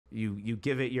you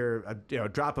give it your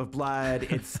drop of blood,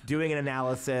 it's doing an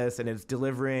analysis, and it's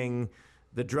delivering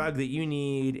the drug that you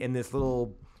need in this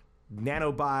little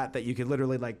nanobot that you could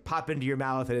literally like pop into your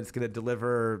mouth, and it's going to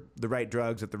deliver the right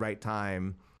drugs at the right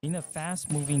time. In a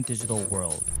fast-moving digital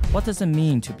world, what does it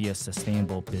mean to be a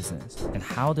sustainable business? And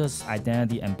how does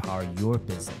identity empower your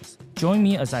business? Join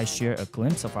me as I share a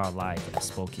glimpse of our life at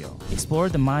Spokio, explore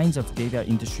the minds of data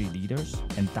industry leaders,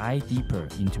 and dive deeper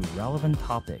into relevant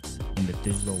topics in the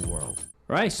digital world.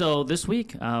 All right, so this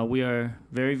week, we are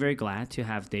very, very glad to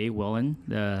have Dave Whelan,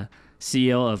 the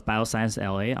CEO of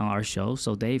BioScienceLA, on our show.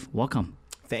 So Dave, welcome.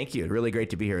 Thank you. Really great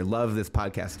to be here. Love this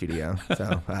podcast studio.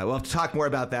 So we'll have to talk more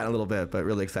about that in a little bit, but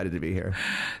really excited to be here.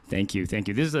 Thank you. Thank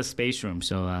you. This is a space room,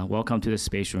 so welcome to the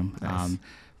space room. Nice.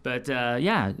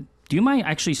 Do you mind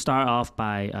actually start off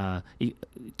by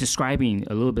describing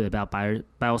a little bit about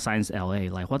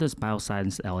BioScienceLA? Like, what does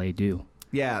BioScienceLA do?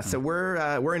 Yeah, so we're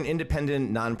an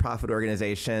independent nonprofit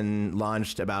organization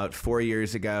launched about 4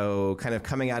 years ago, kind of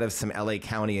coming out of some LA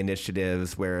County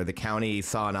initiatives where the county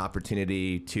saw an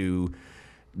opportunity to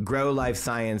grow life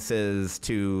sciences,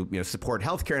 to support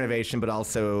healthcare innovation, but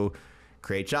also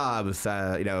create jobs,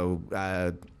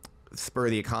 spur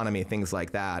the economy, things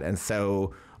like that. And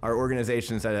so our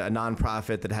organization's a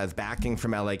nonprofit that has backing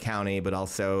from LA County, but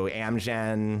also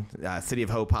Amgen, City of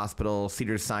Hope Hospital,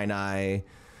 Cedars-Sinai,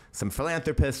 some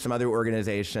philanthropists, some other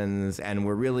organizations, and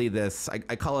we're really this,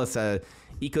 I call us a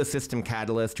ecosystem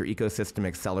catalyst or ecosystem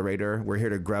accelerator. We're here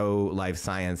to grow life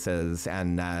sciences,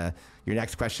 and your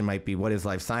next question might be, what is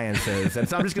life sciences? And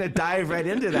so I'm just going to dive right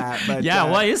into that. But,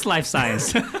 what is life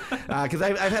science? Because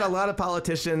I've had a lot of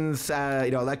politicians,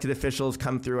 elected officials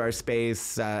come through our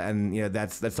space, and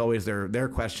that's always their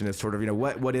question is sort of,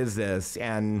 what is this?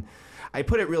 And I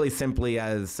put it really simply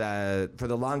as, for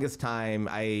the longest time,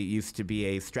 I used to be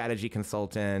a strategy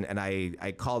consultant, and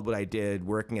I called what I did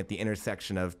working at the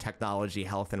intersection of technology,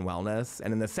 health, and wellness.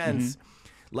 And in the sense,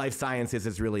 life sciences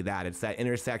is really that. It's that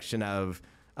intersection of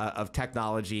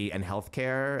technology and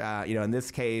healthcare. In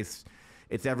this case,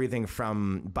 it's everything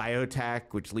from biotech,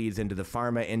 which leads into the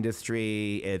pharma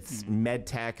industry. It's med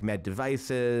tech, med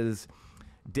devices,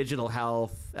 digital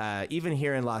health. Even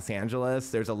here in Los Angeles,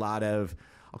 there's a lot of,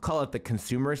 I'll call it the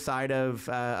consumer side of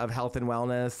health and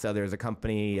wellness. So there's a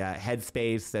company,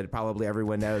 Headspace, that probably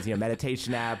everyone knows,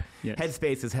 meditation app. Yes.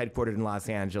 Headspace is headquartered in Los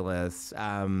Angeles.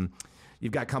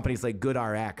 You've got companies like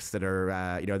GoodRx that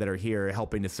are here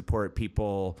helping to support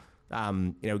people,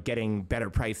 getting better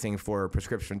pricing for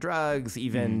prescription drugs.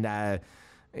 Even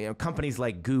companies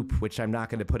like Goop, which I'm not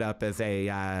going to put up as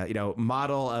a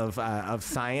model of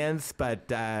science,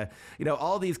 but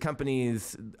all these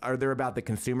companies they're about the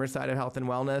consumer side of health and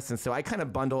wellness, and so I kind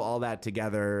of bundle all that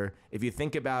together. If you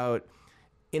think about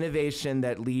innovation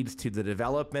that leads to the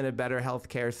development of better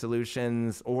healthcare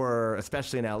solutions, or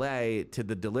especially in LA, to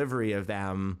the delivery of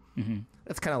them,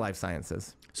 that's kind of life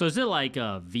sciences. So is it like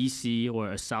a VC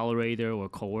or accelerator or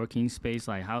co-working space?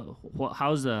 Like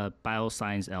how's the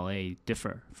BioScienceLA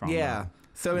differ from? Yeah.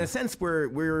 So in a sense,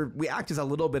 we act as a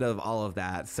little bit of all of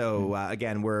that. So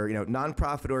again, we're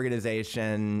nonprofit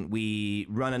organization. We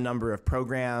run a number of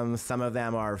programs. Some of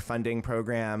them are funding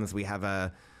programs. We have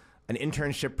an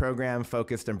internship program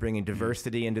focused on bringing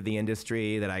diversity into the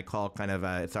industry that I call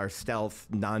it's our stealth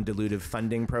non-dilutive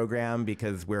funding program,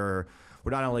 because we're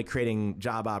not only creating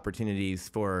job opportunities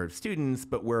for students,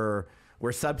 but we're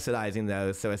subsidizing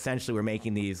those. So essentially we're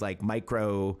making these like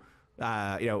micro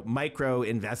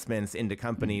investments into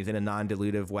companies in a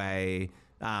non-dilutive way.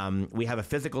 We have a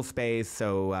physical space.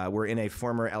 So we're in a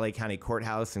former LA County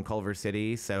courthouse in Culver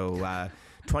City. So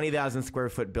 20,000 square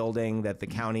foot building that the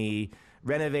county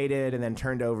renovated and then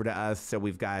turned over to us. So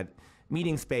we've got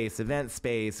meeting space, event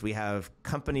space. We have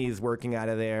companies working out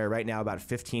of there right now. About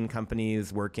 15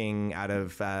 companies working out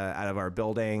of our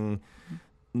building.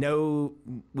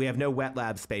 We have no wet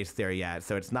lab space there yet,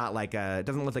 so it's not like it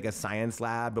doesn't look like a science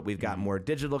lab. But we've got more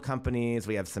digital companies.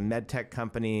 We have some med tech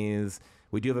companies.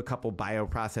 We do have a couple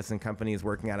bioprocessing companies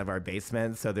working out of our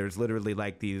basement. So there's literally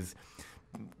like these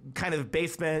kind of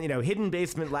basement, hidden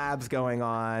basement labs going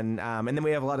on. And then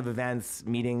we have a lot of events,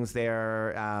 meetings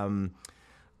there.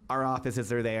 Our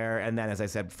offices are there. And then, as I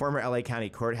said, former LA County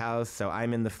courthouse. So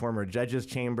I'm in the former judge's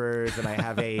chambers, and I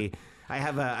have a I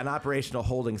have an operational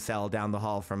holding cell down the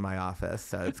hall from my office,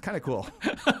 so it's kind of cool.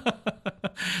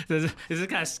 Is it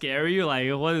kind of scary? Like,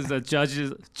 what does the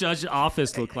judge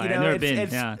office look like? I've never been.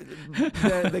 Yeah.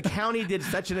 The county did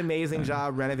such an amazing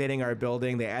job renovating our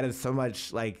building. They added so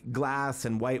much like glass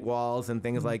and white walls and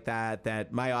things like that,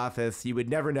 that my office, you would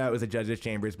never know it was a judge's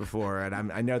chambers before.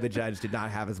 And I know the judge did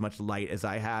not have as much light as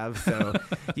I have. So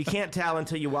you can't tell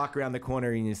until you walk around the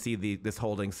corner and you see this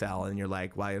holding cell and you're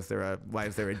like, why is there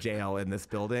a jail in this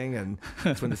building? And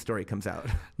that's when the story comes out.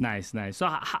 Nice. So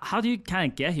how do you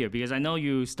kind of get here? Because I know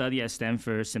you study at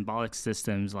Stanford symbolic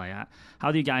systems. Like,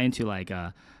 how do you get into like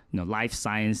life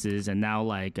sciences and now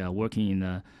like working in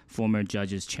the former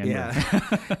judge's chamber? Yeah,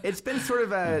 it's been sort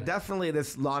of definitely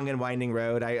this long and winding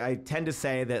road. I tend to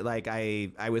say that like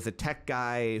I was a tech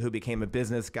guy who became a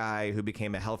business guy who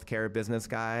became a healthcare business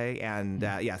guy, and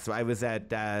so I was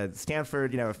at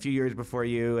Stanford, a few years before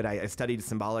you, and I studied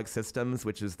symbolic systems,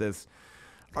 which is this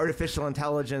artificial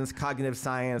intelligence, cognitive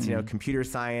science, computer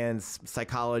science,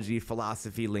 psychology,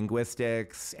 philosophy,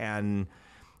 linguistics, and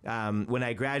when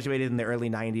I graduated in the early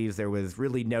 90s, there was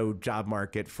really no job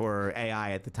market for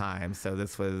AI at the time. So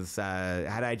this was,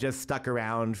 had I just stuck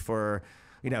around for,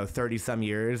 30 some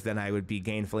years, then I would be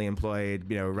gainfully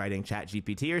employed, writing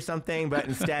ChatGPT or something. But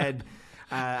instead,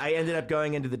 I ended up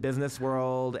going into the business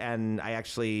world, and I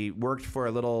actually worked for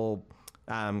a little,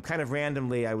 kind of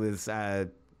randomly, I was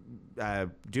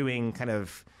doing kind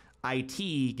of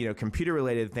IT, computer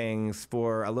related things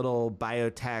for a little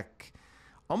biotech,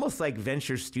 almost like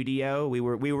venture studio. We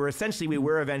were essentially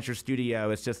a venture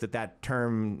studio. It's just that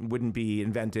term wouldn't be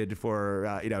invented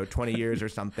for 20 years or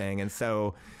something. And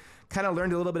so kind of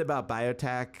learned a little bit about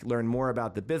biotech, learned more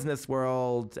about the business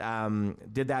world,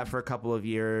 did that for a couple of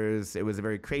years. It was a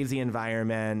very crazy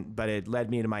environment, but it led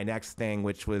me to my next thing,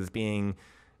 which was being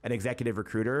an executive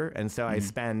recruiter. And so I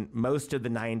spent most of the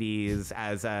 90s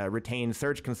as a retained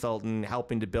search consultant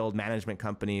helping to build management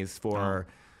companies for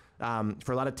a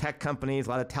lot of tech companies, a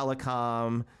lot of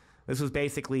telecom. This was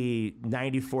basically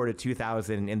 94 to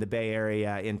 2000 in the Bay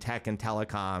Area in tech and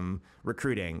telecom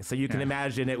recruiting. So you can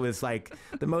imagine it was like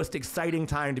the most exciting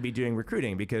time to be doing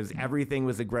recruiting because everything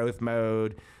was a growth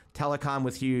mode. Telecom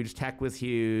was huge, tech was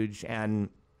huge, and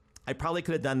I probably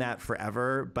could have done that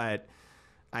forever, but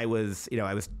I was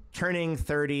turning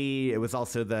 30. It was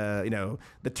also the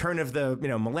turn of the,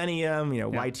 millennium,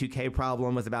 Y2K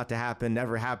problem was about to happen,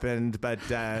 never happened. But,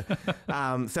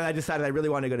 so I decided I really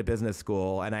wanted to go to business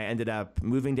school, and I ended up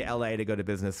moving to LA to go to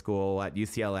business school at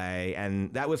UCLA.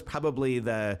 And that was probably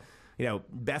the,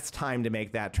 best time to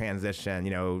make that transition.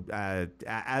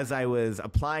 As I was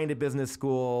applying to business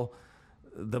school,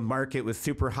 the market was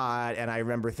super hot, and I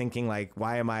remember thinking like,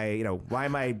 why am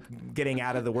I getting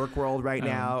out of the work world right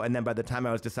now? And then by the time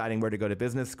I was deciding where to go to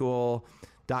business school,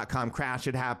 .com crash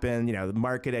had happened, the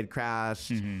market had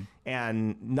crashed.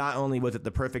 And not only was it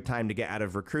the perfect time to get out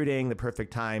of recruiting, the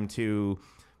perfect time to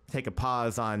take a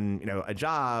pause on, a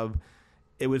job,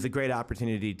 it was a great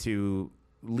opportunity to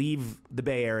leave the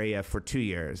Bay Area for 2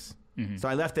 years. So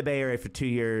I left the Bay Area for 2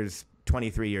 years,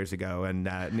 23 years ago, and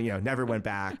never went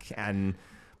back. And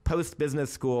post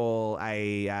business school,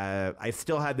 I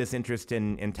still had this interest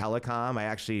in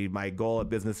telecom. My goal at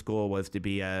business school was to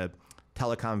be a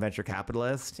telecom venture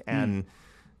capitalist, and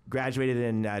graduated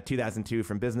in 2002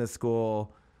 from business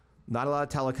school. Not a lot of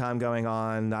telecom going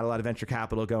on, not a lot of venture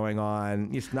capital going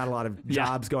on, just not a lot of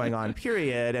jobs going on,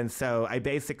 period. And so I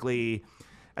basically,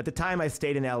 at the time, I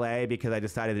stayed in LA because I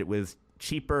decided it was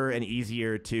cheaper and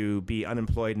easier to be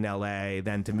unemployed in LA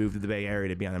than to move to the Bay Area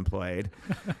to be unemployed.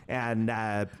 And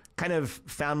kind of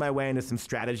found my way into some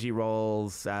strategy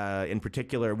roles. In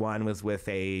particular, one was with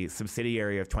a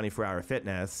subsidiary of 24 Hour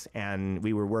Fitness, and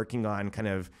we were working on kind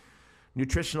of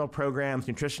nutritional programs,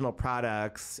 nutritional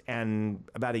products. And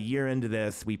about a year into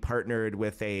this, we partnered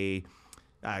with a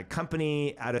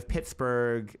company out of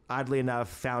Pittsburgh, oddly enough,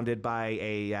 founded by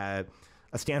a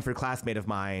Stanford classmate of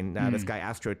mine, this guy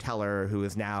Astro Teller, who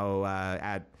is now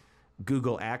at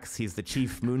Google X. He's the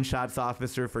chief moonshots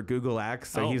officer for Google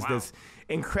X. So he's this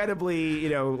incredibly,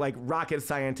 like rocket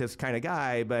scientist kind of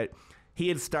guy. But he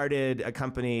had started a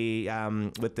company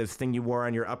with this thing you wore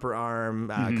on your upper arm.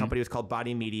 A company was called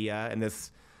Body Media. And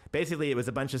basically it was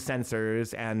a bunch of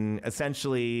sensors, and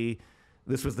essentially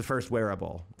this was the first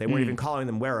wearable. They weren't even calling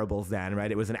them wearables then,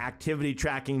 right? It was an activity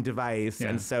tracking device. Yeah.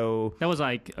 And so that was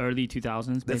like early 2000s.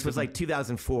 Basically. This was like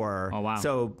 2004. Oh, wow.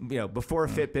 So, before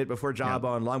Fitbit, before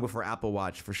Jawbone, long before Apple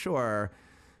Watch for sure.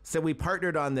 So we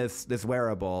partnered on this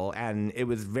wearable, and it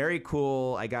was very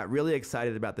cool. I got really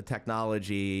excited about the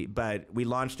technology, but we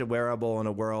launched a wearable in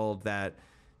a world that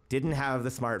didn't have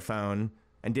the smartphone,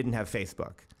 and didn't have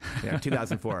Facebook,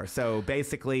 2004. So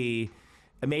basically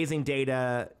amazing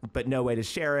data, but no way to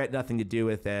share it, nothing to do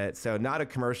with it. So not a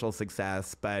commercial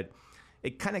success, but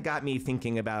it kind of got me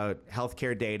thinking about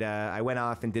healthcare data. I went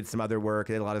off and did some other work.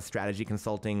 I did a lot of strategy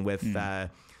consulting with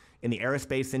in the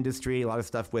aerospace industry, a lot of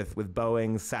stuff with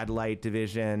Boeing's satellite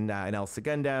division in El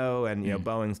Segundo and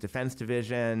Boeing's defense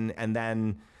division. And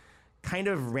then kind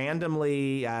of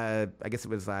randomly, I guess it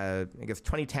was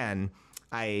 2010,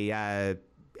 I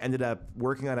ended up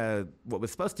working on what was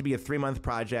supposed to be a 3-month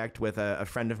project with a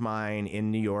friend of mine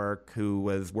in New York who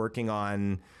was working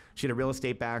on, she had a real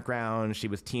estate background. She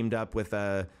was teamed up with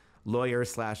a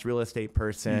lawyer/real estate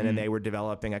person, and they were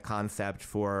developing a concept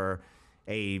for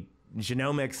a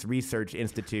genomics research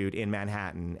institute in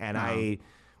Manhattan. And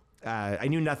I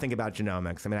knew nothing about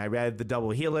genomics. I mean, I read the double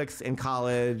helix in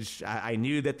college. I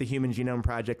knew that the Human Genome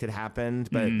Project had happened,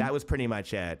 but that was pretty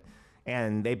much it.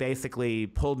 And they basically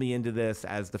pulled me into this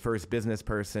as the first business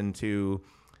person to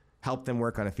help them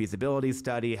work on a feasibility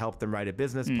study, help them write a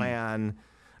business plan.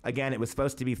 Again, it was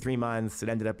supposed to be 3 months. It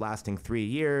ended up lasting 3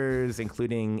 years,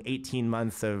 including 18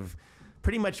 months of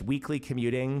pretty much weekly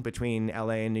commuting between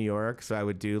LA and New York. So I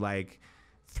would do like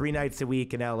 3 nights a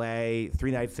week in LA,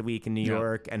 3 nights a week in New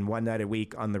York, and 1 night a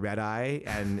week on the red eye.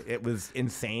 And it was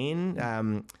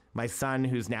insane. My son,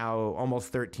 who's now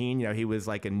almost 13, he was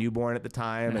like a newborn at the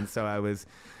time. And so I was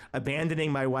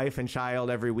abandoning my wife and child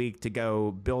every week to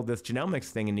go build this genomics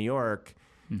thing in New York.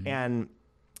 And,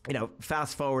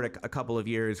 fast forward a couple of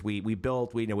years, we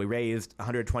raised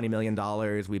 $120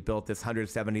 million. We built this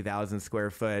 170,000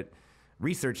 square foot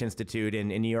research institute in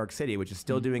New York City, which is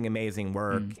still doing amazing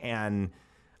work. And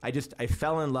I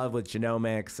fell in love with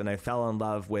genomics, and I fell in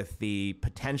love with the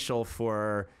potential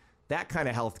for that kind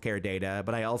of healthcare data.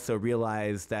 But I also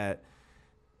realized that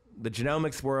the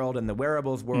genomics world and the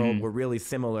wearables world were really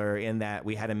similar in that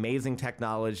we had amazing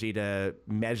technology to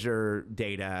measure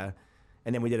data,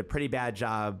 and then we did a pretty bad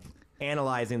job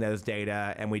analyzing those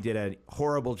data, and we did a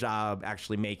horrible job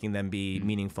actually making them be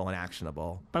meaningful and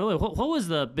actionable. By the way, what was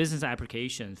the business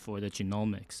application for the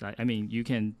genomics? I mean, you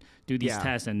can do these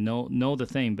tests and know the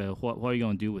thing, but what are you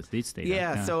going to do with this data?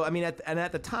 Yeah, so I mean,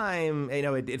 at the time,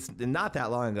 it's not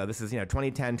that long ago. This is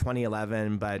 2010,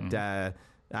 2011, but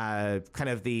kind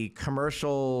of the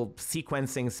commercial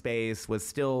sequencing space was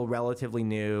still relatively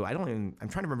new. I'm trying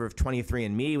to remember if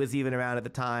 23andMe was even around at the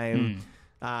time.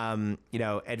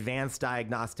 Advanced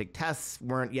diagnostic tests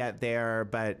weren't yet there,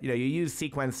 but you use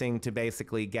sequencing to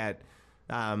basically get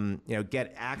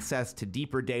access to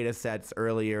deeper data sets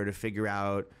earlier to figure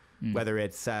out whether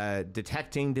it's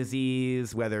detecting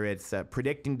disease, whether it's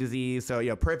predicting disease.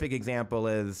 So perfect example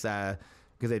is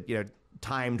because it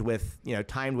timed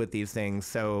with these things.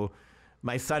 So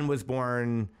my son was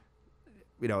born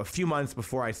a few months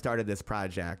before I started this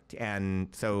project. And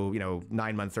so,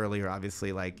 9 months earlier,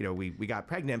 obviously, we got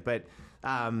pregnant. But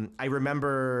I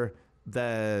remember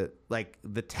the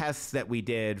tests that we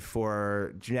did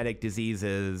for genetic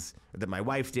diseases, that my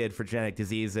wife did for genetic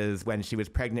diseases when she was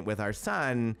pregnant with our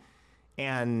son.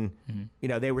 And,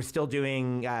 they were still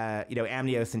doing,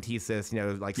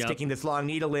 amniocentesis, sticking this long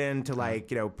needle in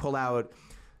to pull out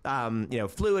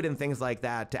fluid and things like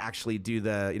that to actually do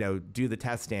the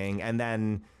testing. And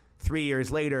then 3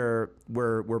 years later,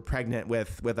 we're pregnant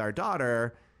with our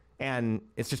daughter, and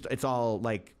it's all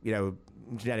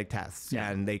genetic tests,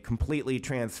 and they completely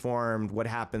transformed what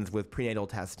happens with prenatal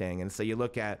testing. And so you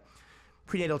look at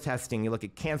prenatal testing, you look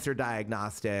at cancer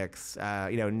diagnostics.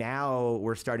 Now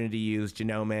we're starting to use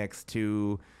genomics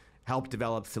to help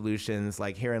develop solutions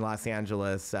like here in Los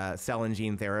Angeles, cell and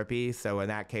gene therapy. So in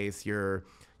that case, you're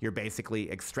basically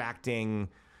extracting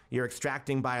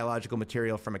biological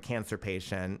material from a cancer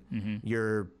patient.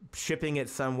 You're shipping it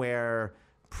somewhere,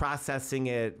 processing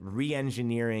it,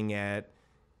 re-engineering it,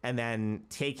 and then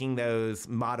taking those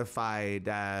modified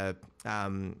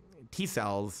T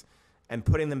cells and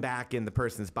putting them back in the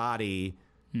person's body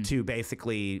to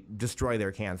basically destroy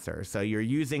their cancer. So you're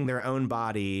using their own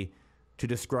body to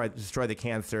destroy the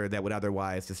cancer that would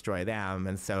otherwise destroy them.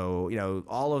 And so,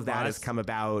 all of that has come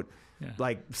about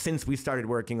since we started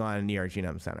working on New York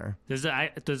Genome Center. Does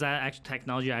that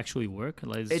technology actually work?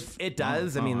 It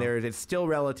does. I mean, it's still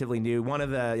relatively new. One of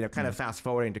the, kind of fast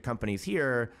forwarding to companies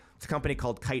here, it's a company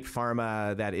called Kite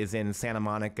Pharma that is in Santa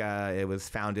Monica. It was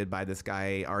founded by this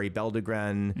guy, Ari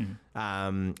Beldegren,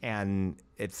 and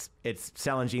it's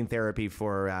cell and gene therapy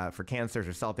for cancers,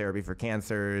 or cell therapy for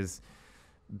cancers.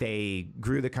 They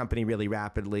grew the company really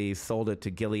rapidly, sold it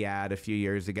to Gilead a few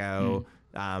years ago.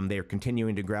 They're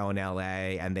continuing to grow in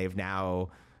LA, and they've now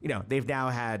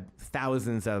had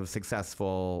thousands of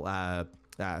successful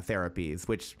therapies,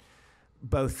 which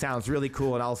both sounds really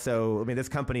cool, and also, I mean, this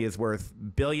company is worth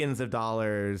billions of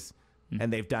dollars,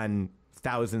 and they've done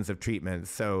thousands of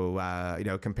treatments. So,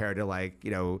 compared to like,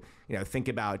 think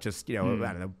about just, I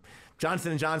don't know,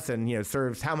 Johnson & Johnson,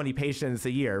 serves how many patients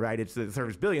a year, right? It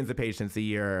serves billions of patients a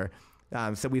year.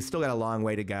 So we've still got a long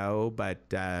way to go, but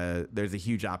there's a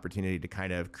huge opportunity to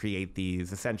kind of create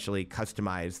these essentially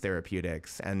customized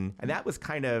therapeutics. And that was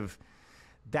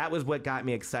what got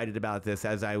me excited about this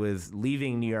as I was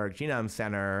leaving New York Genome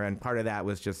Center. And part of that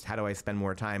was just, how do I spend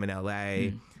more time in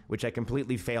LA, which I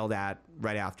completely failed at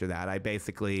right after that. I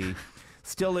basically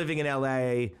still living in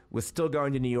LA, was still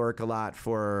going to New York a lot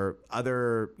for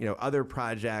other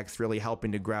projects, really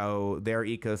helping to grow their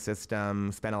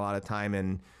ecosystem, spent a lot of time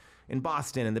in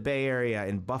Boston, in the Bay Area,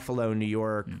 in Buffalo, New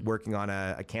York, working on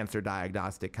a cancer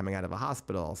diagnostic coming out of a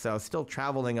hospital. So I was still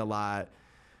traveling a lot.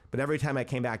 But every time I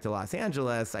came back to Los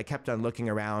Angeles, I kept on looking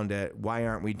around at, why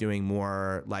aren't we doing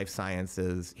more life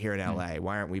sciences here in LA?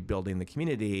 Why aren't we building the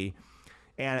community?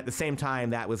 And at the same time,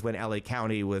 that was when LA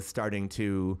County was starting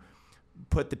to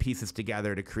put the pieces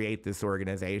together to create this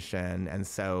organization. And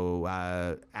so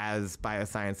as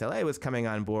BioScienceLA was coming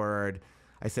on board,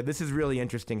 I said, this is really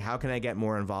interesting. How can I get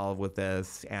more involved with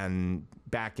this? And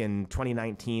back in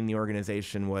 2019, the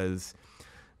organization was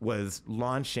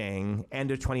launching. End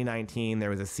of 2019,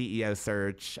 there was a CEO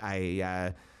search.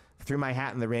 I threw my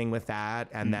hat in the ring with that,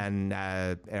 and then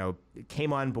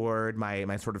came on board.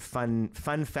 My sort of fun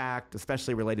fact,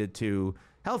 especially related to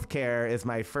healthcare, is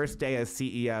my first day as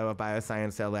CEO of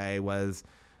BioScienceLA was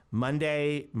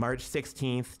Monday, March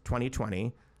 16th,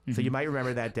 2020. So you might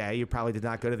remember that day. You probably did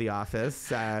not go to the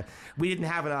office. We didn't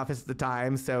have an office at the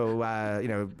time, so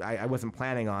I wasn't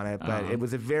planning on it. But it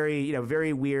was a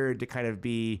very weird to kind of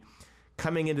be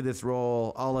coming into this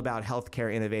role all about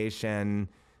healthcare innovation,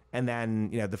 and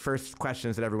then the first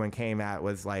questions that everyone came at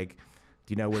was like,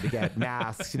 do you know where to get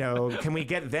masks? Can we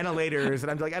get ventilators?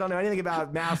 And I'm like, I don't know anything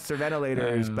about masks or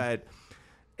ventilators, but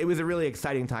it was a really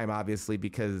exciting time, obviously,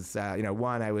 because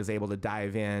one, I was able to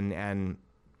dive in and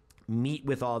meet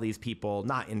with all these people,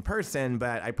 not in person,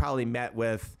 but I probably met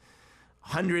with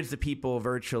hundreds of people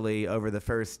virtually over the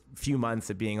first few months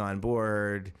of being on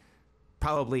board.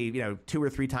 Probably, 2 or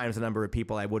 3 times the number of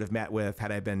people I would have met with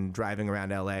had I been driving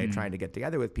around LA trying to get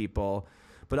together with people.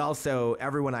 But also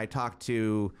everyone I talked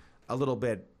to a little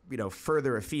bit,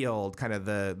 further afield, kind of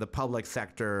the public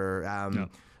sector,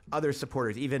 other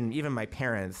supporters, even my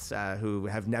parents who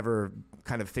have never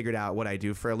kind of figured out what I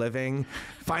do for a living.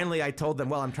 Finally, I told them,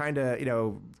 well, I'm trying to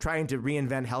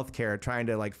reinvent healthcare, trying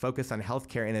to like focus on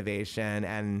healthcare innovation.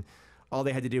 And all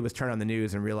they had to do was turn on the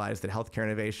news and realize that healthcare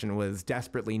innovation was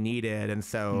desperately needed. And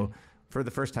so for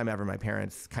the first time ever, my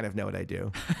parents kind of know what I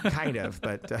do, kind of,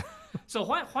 but. So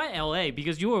why LA?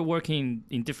 Because you were working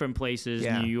in different places,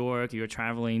 New York, you were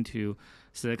traveling to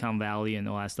Silicon Valley and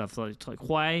all that stuff. So it's like,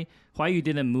 why you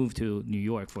didn't move to New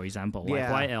York, for example?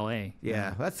 Why LA?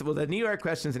 Yeah, the New York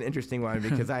question is an interesting one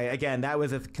because that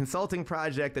was a consulting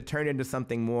project that turned into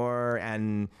something more.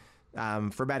 And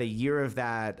for about a year of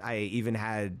that, I even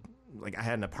had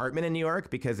an apartment in New York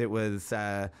because it was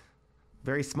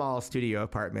very small studio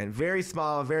apartment, very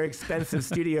small, very expensive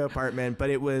studio apartment, but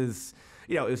it was.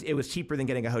 It was cheaper than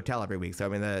getting a hotel every week. So I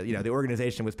mean, the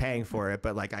organization was paying for it,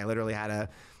 but like I literally had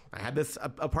this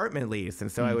apartment lease, and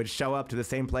so I would show up to the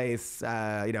same place,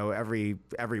 every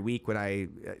week when I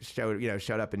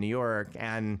showed up in New York.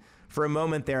 And for a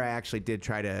moment there, I actually did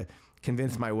try to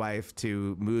convince my wife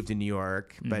to move to New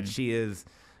York, but she is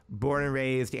born and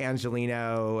raised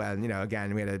Angelino, and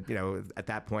again, we had at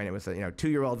that point it was a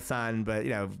 2-year-old son, but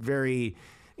very.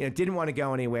 Didn't want to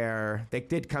go anywhere. They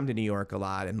did come to New York a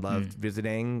lot and loved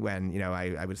visiting when,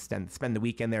 I would spend the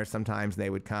weekend there sometimes, and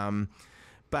they would come.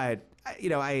 But,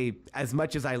 as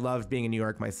much as I loved being in New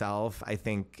York myself, I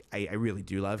think I really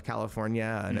do love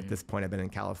California. And at this point, I've been in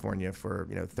California for,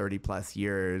 30 plus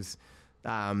years.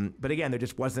 But again,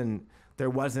 there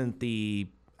wasn't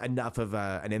enough of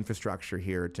an infrastructure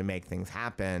here to make things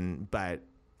happen. But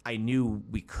I knew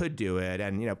we could do it.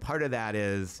 And, part of that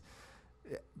is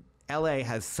LA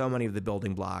has so many of the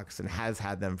building blocks and has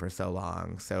had them for so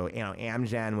long. So,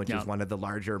 Amgen, which is one of the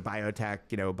larger biotech,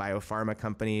 biopharma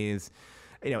companies,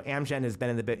 Amgen has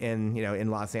been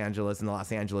in Los Angeles, in the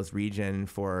Los Angeles region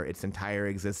for its entire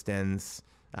existence.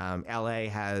 LA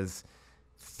has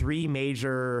 3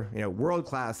 major,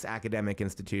 world-class academic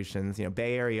institutions.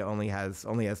 Bay Area only has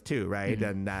 2, right?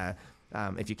 And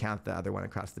if you count the other one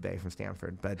across the bay from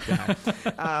Stanford, but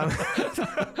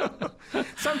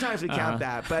sometimes we count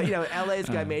that. But LA's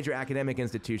got major academic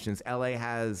institutions. LA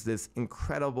has this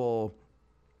incredible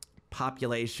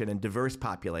population and diverse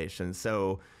population.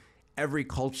 So every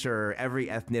culture, every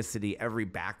ethnicity, every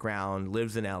background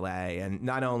lives in LA. And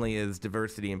not only is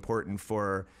diversity important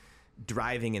for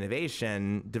driving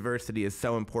innovation, diversity is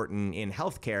so important in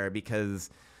healthcare because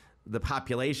the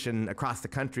population across the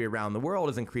country, around the world,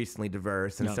 is increasingly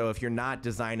diverse. And so if you're not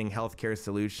designing healthcare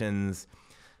solutions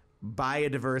by a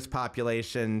diverse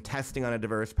population, testing on a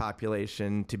diverse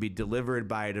population, to be delivered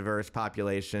by a diverse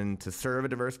population, to serve a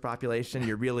diverse population,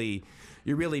 you're really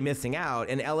missing out.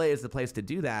 And LA is the place to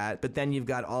do that. But then you've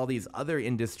got all these other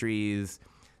industries,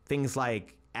 things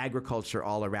like agriculture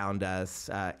all around us,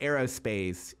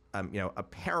 aerospace,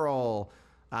 apparel,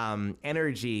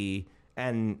 energy.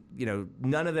 And,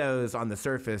 none of those on the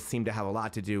surface seem to have a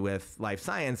lot to do with life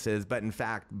sciences, but in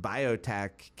fact,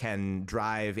 biotech can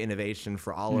drive innovation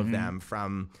for all of them,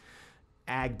 from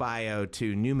ag bio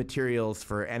to new materials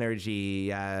for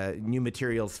energy, new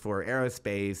materials for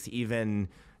aerospace, even,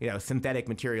 synthetic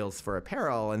materials for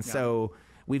apparel. And so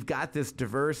we've got this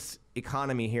diverse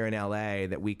economy here in LA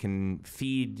that we can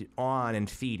feed on and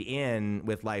feed in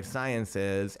with life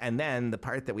sciences. And then the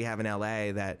part that we have in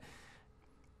LA that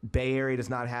Bay Area does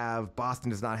not have, Boston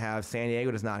does not have, San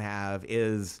Diego does not have,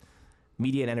 is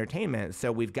media and entertainment.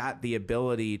 So we've got the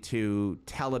ability to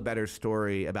tell a better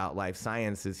story about life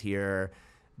sciences here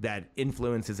that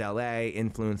influences LA,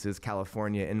 influences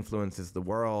California, influences the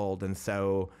world. And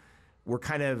so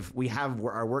we have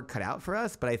our work cut out for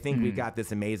us, but I think we've got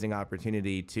this amazing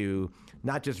opportunity to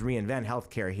not just reinvent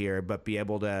healthcare here, but be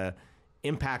able to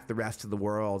impact the rest of the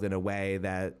world in a way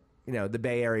that, the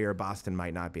Bay Area or Boston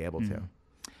might not be able to.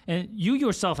 And you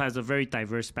yourself has a very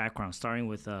diverse background, starting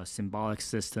with symbolic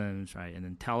systems, right? And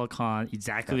then telecom,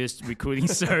 exactly as recruiting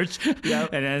search, and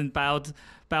then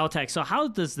biotech. So how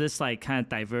does this kind of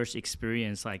diverse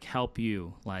experience help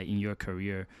you in your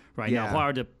career right now? What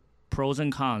are the pros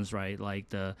and cons, right? Like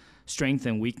the strengths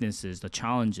and weaknesses, the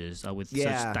challenges with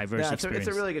such diverse experience.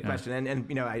 It's a really good question.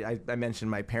 And I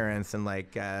mentioned my parents and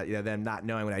them not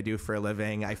knowing what I do for a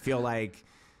living. I feel like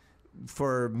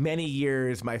for many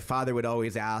years, my father would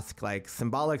always ask,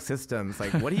 symbolic systems,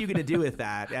 what are you going to do with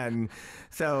that? And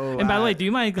so... And by the way, do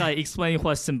you mind explaining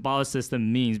what symbolic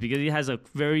system means? Because it has a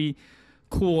very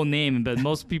cool name, but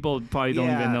most people probably don't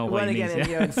even know what it means.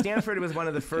 And Stanford was one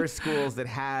of the first schools that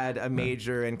had a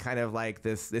major in kind of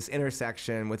this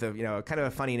intersection with a, kind of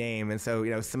a funny name. And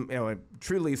so,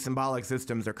 truly symbolic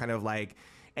systems are kind of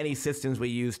any systems we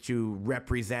use to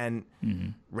represent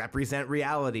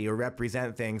reality or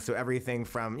represent things. So everything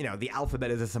from, the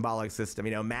alphabet is a symbolic system,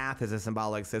 math is a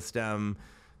symbolic system,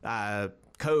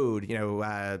 code,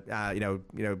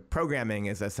 programming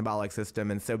is a symbolic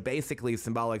system. And so basically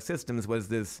symbolic systems was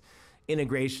this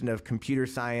integration of computer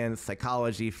science,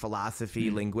 psychology,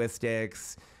 philosophy,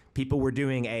 linguistics. People were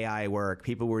doing AI work.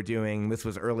 This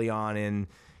was early on in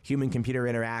human-computer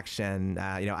interaction.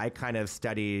 I kind of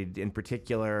studied, in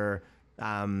particular,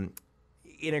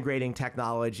 integrating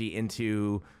technology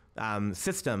into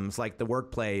systems like the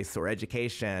workplace or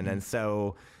education. And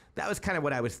so that was kind of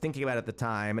what I was thinking about at the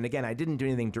time. And again, I didn't do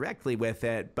anything directly with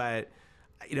it, but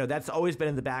that's always been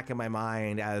in the back of my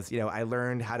mind as, I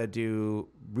learned how to do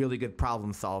really good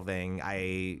problem solving.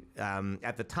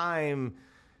 At the time,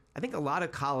 I think a lot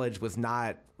of college was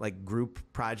not group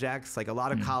projects. A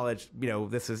lot of college,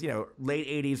 this is, late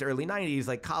 80s, early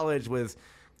 90s, college was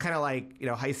kind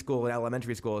of high school and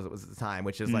elementary school as it was at the time,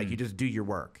 which is you just do your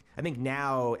work. I think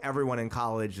now everyone in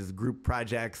college is group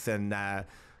projects and,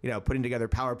 putting together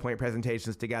PowerPoint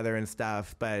presentations together and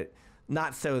stuff, but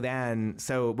not so then.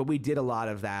 But we did a lot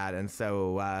of that. And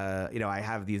so, I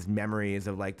have these memories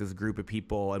of this group of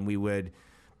people, and we would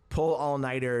pull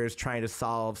all-nighters trying to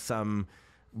solve some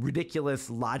ridiculous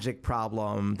logic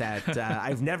problem that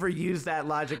I've never used that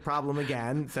logic problem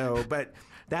again. So, but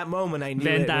that moment I knew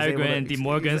Venn it was able diagram, to, De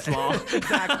Morgan's law.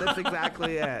 That's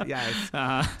exactly it. Yes.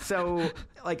 So,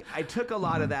 I took a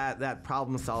lot of that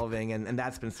problem solving, and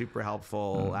that's been super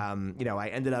helpful. I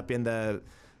ended up in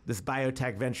this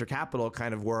biotech venture capital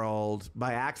kind of world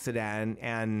by accident,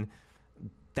 and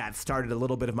that started a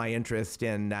little bit of my interest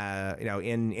in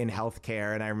in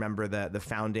healthcare. And I remember the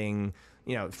founding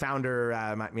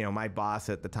founder, my boss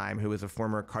at the time, who was a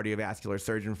former cardiovascular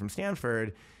surgeon from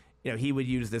Stanford, he would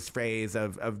use this phrase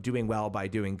of doing well by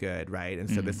doing good, right? And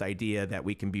so this idea that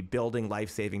we can be building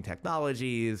life-saving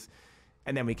technologies,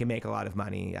 and then we can make a lot of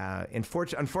money.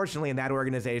 Unfortunately, in that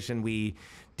organization, we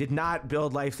did not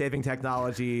build life-saving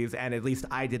technologies, and at least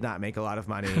I did not make a lot of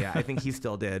money. I think he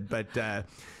still did, but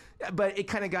it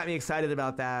kind of got me excited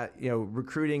about that.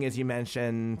 Recruiting, as you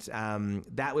mentioned,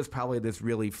 that was probably this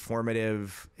really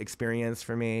formative experience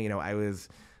for me. I was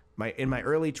in my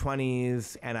early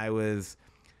 20s, and I was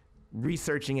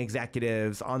researching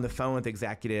executives, on the phone with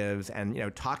executives, and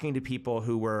talking to people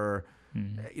who were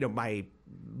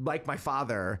like my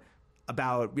father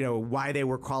about why they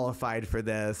were qualified for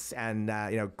this, and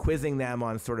quizzing them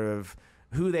on sort of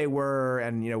who they were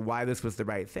and why this was the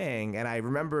right thing. And I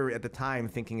remember at the time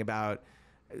thinking about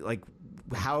like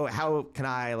how can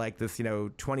I, like this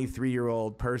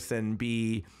 23-year-old person,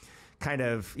 be kind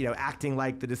of acting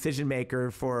like the decision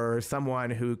maker for someone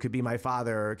who could be my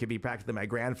father or could be practically my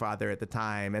grandfather at the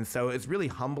time. And so it's really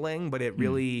humbling, but it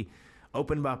really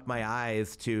opened up my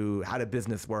eyes to how did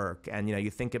business work. And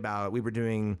you think about, we were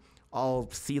doing all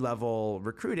C-level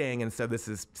recruiting, and so this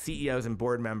is CEOs and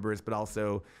board members, but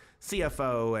also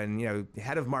CFO and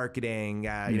head of marketing,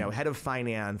 head of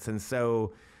finance. And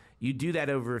so you do that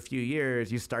over a few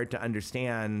years, you start to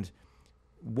understand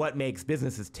what makes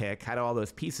businesses tick, how do all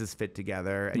those pieces fit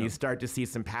together, and you start to see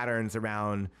some patterns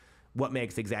around what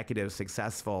makes executives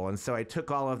successful. And so I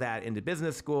took all of that into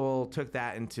business school, took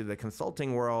that into the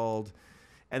consulting world,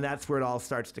 and that's where it all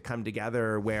starts to come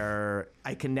together, where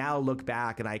I can now look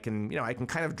back and I can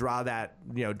kind of draw that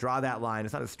line.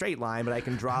 It's not a straight line, but I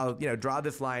can draw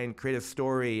this line, create a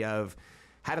story of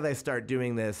how did I start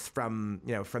doing this from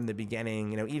the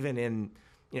beginning. Even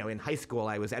in high school,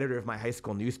 I was editor of my high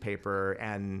school newspaper,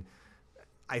 and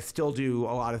I still do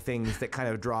a lot of things that kind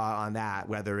of draw on that,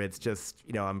 whether it's just,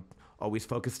 I'm always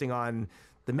focusing on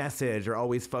the message or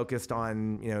always focused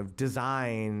on,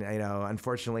 design.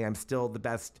 Unfortunately, I'm still the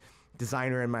best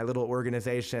designer in my little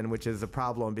organization, which is a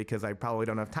problem because I probably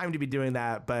don't have time to be doing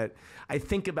that. But I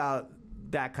think about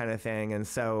that kind of thing. And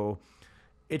so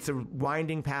it's a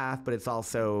winding path, but it's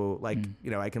also like,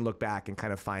 I can look back and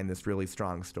kind of find this really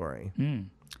strong story.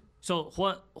 So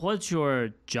what's your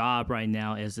job right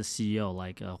now as a CEO?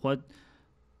 Like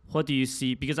what do you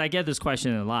see? Because I get this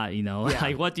question a lot,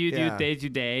 like what do you do day to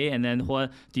day? And then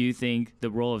what do you think the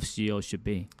role of CEO should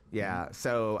be? Yeah.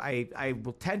 So I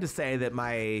will tend to say that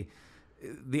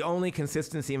the only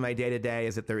consistency in my day to day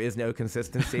is that there is no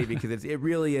consistency because it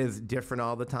really is different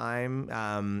all the time.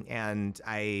 And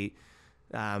I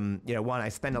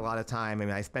spend a lot of time.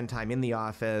 I spend time in the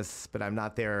office, but I'm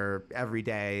not there every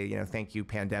day. Thank you,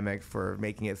 pandemic, for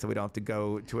making it so we don't have to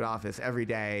go to an office every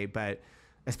day. But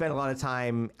I spend a lot of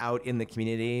time out in the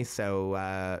community. So,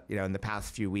 in the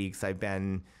past few weeks, I've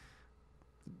been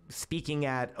speaking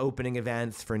at opening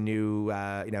events for new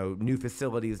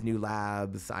facilities, new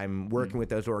labs. I'm working with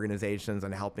those organizations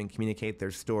on helping communicate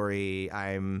their story.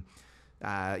 I'm,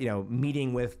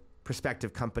 meeting with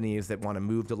prospective companies that want to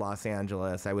move to Los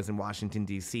Angeles. I was in Washington,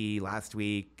 D.C. last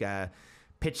week,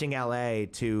 pitching LA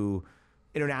to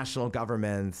international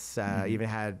governments. Even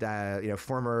had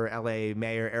former LA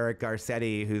Mayor Eric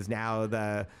Garcetti, who's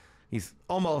now he's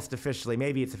almost officially,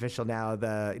 maybe it's official now,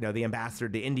 the ambassador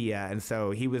to India. And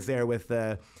so he was there with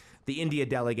the India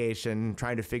delegation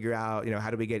trying to figure out, how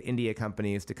do we get India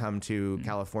companies to come to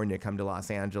California, come to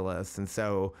Los Angeles. And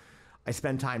so I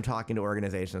spend time talking to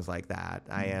organizations like that.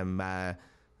 I am,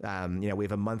 we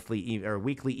have a monthly or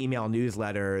weekly email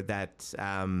newsletter that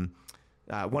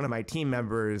one of my team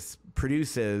members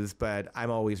produces, but I'm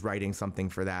always writing something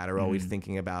for that, or always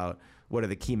thinking about what are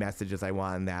the key messages I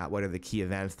want in that, what are the key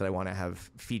events that I want to have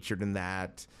featured in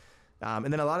that.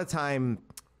 And then a lot of time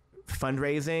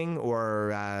fundraising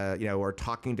or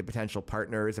talking to potential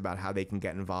partners about how they can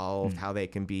get involved, how they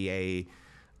can be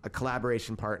a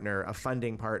collaboration partner, a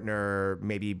funding partner,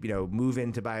 maybe, move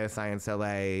into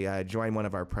BioScienceLA, join one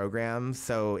of our programs.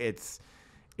 So it's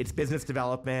business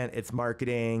development, it's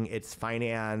marketing, it's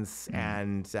finance,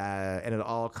 and it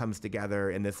all comes together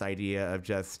in this idea of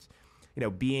just,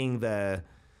 being the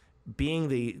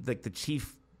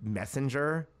chief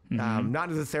messenger, not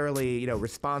necessarily,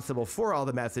 responsible for all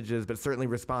the messages, but certainly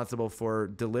responsible for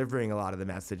delivering a lot of the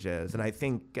messages. And I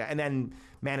think, and then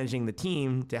managing the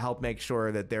team to help make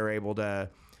sure that they're able to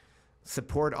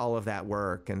support all of that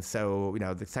work. And so,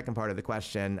 the second part of the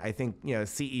question, I think,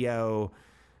 CEO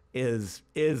is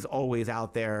always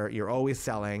out there. You're always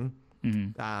selling.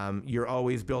 You're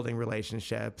always building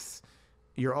relationships.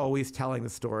 You're always telling the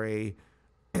story.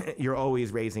 You're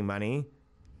always raising money.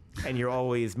 And you're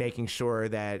always making sure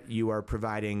that you are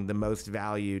providing the most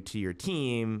value to your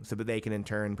team so that they can in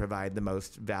turn provide the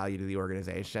most value to the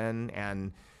organization.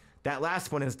 And that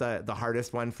last one is the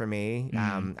hardest one for me.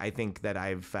 I think that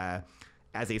I've,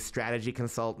 as a strategy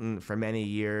consultant for many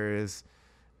years,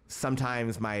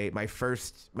 sometimes my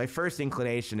first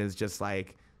inclination is just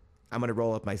like, I'm going to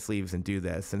roll up my sleeves and do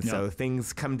this. And so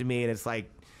things come to me and it's like,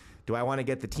 do I want to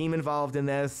get the team involved in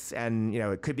this? And,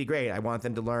 it could be great. I want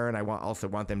them to learn. I also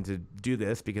want them to do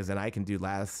this because then I can do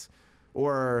less.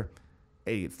 Or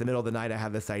hey, it's the middle of the night, I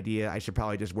have this idea, I should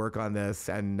probably just work on this,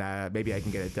 and maybe I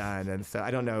can get it done. And so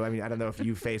I don't know. I mean, I don't know if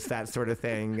you face that sort of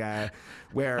thing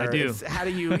where I do. How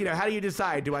do you how do you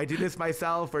decide? Do I do this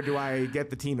myself or do I get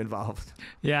the team involved?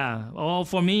 Yeah. Well,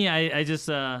 for me, I just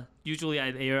usually I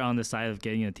err on the side of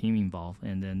getting a team involved,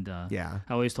 and then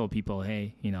I always told people,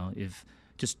 hey, if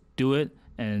just do it,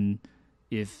 and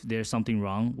if there's something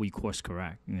wrong, we course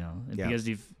correct. Because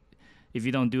if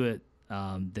you don't do it,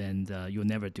 then you'll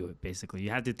never do it. Basically, you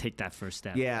have to take that first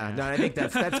step. Yeah. No, I think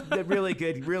that's really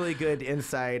good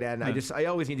insight, and I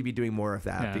always need to be doing more of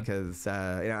that because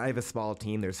I have a small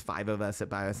team. There's 5 of us at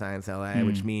BioScienceLA,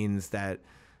 which means that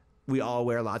we all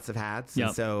wear lots of hats,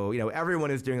 and so everyone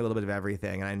is doing a little bit of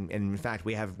everything. And in fact,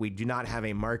 we do not have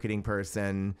a marketing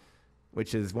person,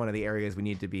 which is one of the areas we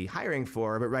need to be hiring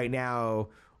for. But right now,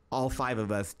 all 5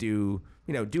 of us do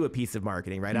a piece of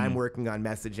marketing, right? I'm working on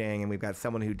messaging, and we've got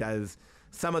someone who does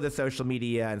some of the social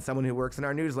media, and someone who works in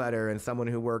our newsletter, and someone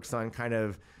who works on kind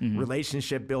of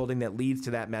relationship building that leads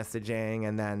to that messaging.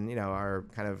 And then,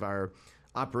 our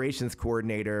operations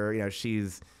coordinator,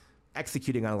 she's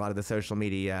executing on a lot of the social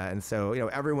media. And so,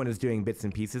 everyone is doing bits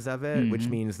and pieces of it, which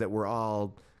means that we're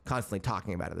all constantly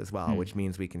talking about it as well, which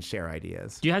means we can share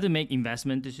ideas. Do you have to make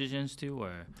investment decisions too,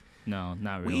 or no,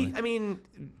 not really?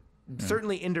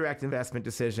 Certainly indirect investment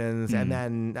decisions, and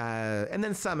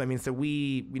then some. I mean, so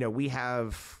we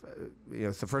have,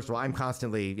 so first of all, I'm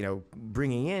constantly,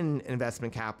 bringing in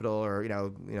investment capital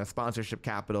or, sponsorship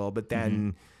capital, but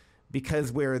then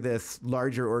because we're this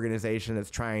larger organization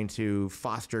that's trying to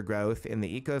foster growth in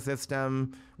the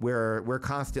ecosystem, we're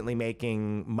constantly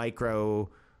making micro,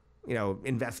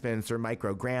 investments or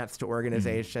micro grants to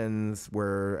organizations.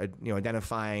 We're,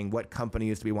 identifying what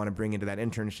companies do we want to bring into that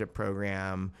internship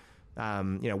program.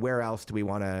 Where else do we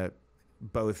want to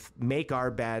both make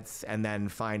our bets and then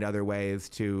find other ways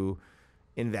to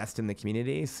invest in the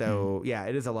community? So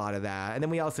it is a lot of that. And then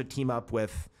we also team up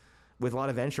with a lot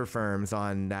of venture firms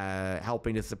on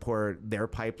helping to support their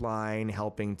pipeline,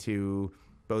 helping to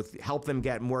both help them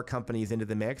get more companies into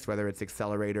the mix, whether it's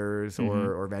accelerators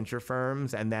or venture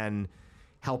firms, and then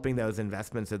helping those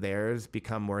investments of theirs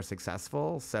become more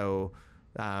successful. So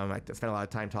I spent a lot of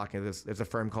time talking to this. There's a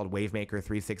firm called Wavemaker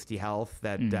 360 Health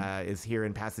that is here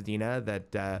in Pasadena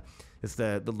that is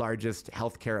the largest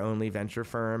healthcare-only venture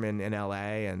firm in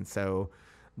LA. And so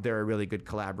they're a really good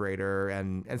collaborator.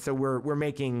 And so we're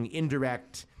making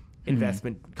indirect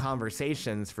investment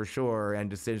conversations for sure and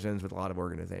decisions with a lot of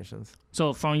organizations.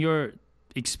 So from your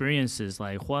experiences,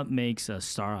 like what makes a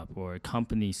startup or a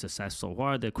company successful? What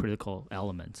are the critical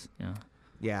elements?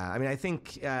 Yeah, I mean, I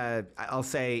think I'll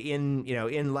say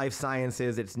in life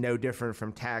sciences, it's no different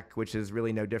from tech, which is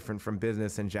really no different from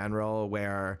business in general,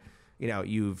 where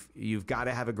you've got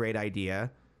to have a great idea,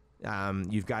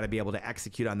 you've got to be able to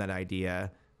execute on that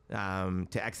idea. To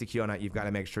execute on it, you've got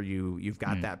to make sure you've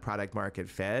got that product market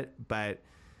fit, but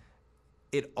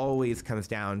it always comes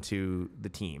down to the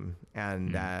team,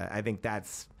 and I think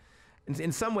that's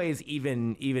in some ways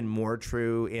even more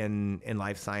true in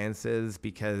life sciences,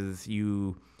 because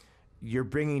you're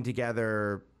bringing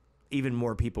together even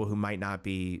more people who might not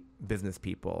be business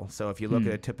people. So if you look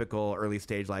at a typical early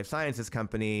stage life sciences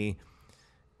company,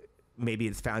 maybe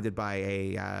it's founded by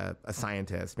a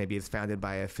scientist, maybe it's founded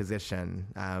by a physician.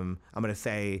 I'm going to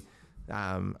say,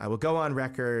 I will go on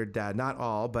record, not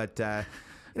all, but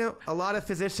a lot of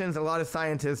physicians, a lot of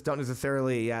scientists don't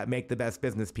necessarily make the best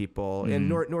business people, and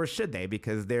nor should they,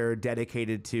 because they're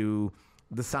dedicated to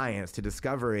the science, to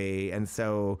discovery. And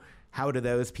so how do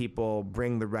those people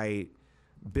bring the right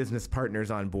business partners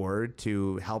on board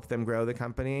to help them grow the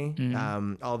company?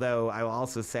 Although I will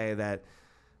also say that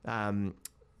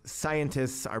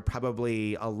scientists are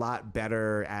probably a lot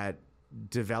better at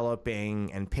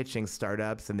developing and pitching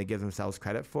startups than they give themselves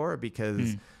credit for,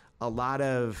 because a lot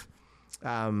of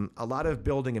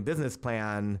building a business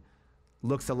plan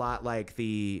looks a lot like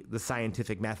the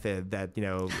scientific method that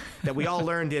that we all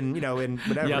learned in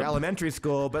whatever elementary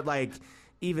school. But like,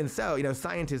 even so,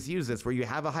 scientists use this where you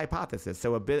have a hypothesis.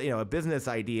 So a business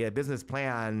idea, a business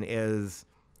plan is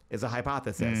a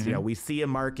hypothesis. We see a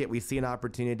market, we see an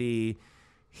opportunity.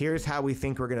 Here's how we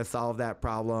think we're going to solve that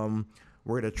problem.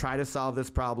 We're going to try to solve this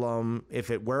problem.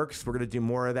 If it works, we're going to do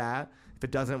more of that. If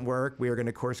it doesn't work, we are going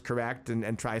to course correct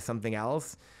and try something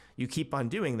else. You keep on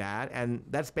doing that. And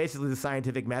that's basically the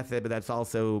scientific method, but that's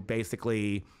also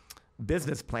basically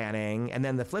business planning. And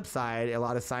then the flip side, a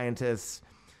lot of scientists,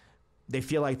 they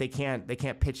feel like they can't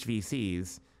pitch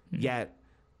VCs, yet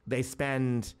they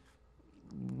spend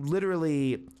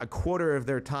literally a quarter of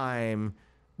their time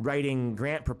writing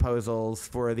grant proposals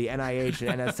for the NIH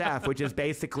and NSF, which is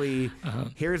basically,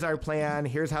 here's our plan,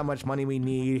 here's how much money we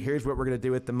need, here's what we're going to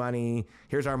do with the money,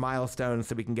 here's our milestones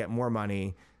so we can get more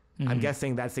money. I'm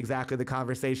guessing that's exactly the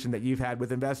conversation that you've had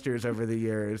with investors over the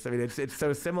years. I mean, it's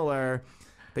so similar.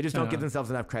 They just don't give themselves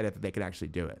enough credit that they can actually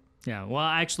do it. Yeah, well,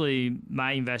 actually,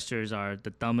 my investors are the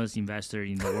dumbest investor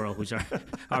in the world, which are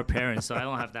our parents, so I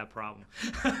don't have that problem.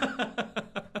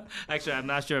 Actually, I'm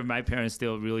not sure if my parents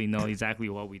still really know exactly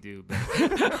what we do.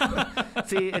 But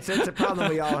See, it's a problem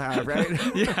we all have, right?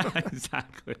 Yeah,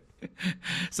 exactly.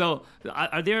 So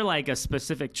are there like a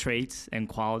specific traits and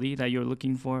quality that you're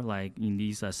looking for, like in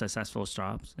these successful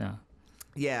startups? Yeah.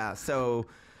 Yeah, so,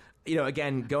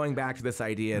 again, going back to this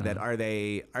idea that are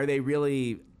they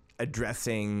really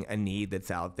addressing a need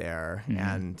that's out there?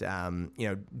 And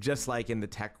just like in the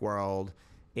tech world,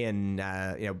 in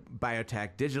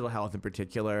biotech, digital health in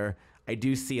particular, I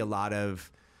do see a lot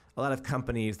of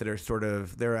companies that are sort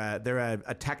of they're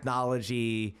a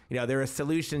technology, they're a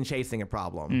solution chasing a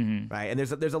problem, right? And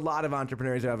there's a lot of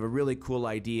entrepreneurs who have a really cool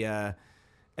idea,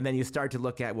 and then you start to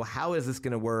look at, well, how is this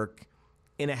going to work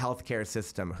in a healthcare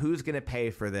system? Who's going to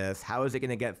pay for this? How is it going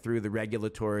to get through the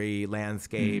regulatory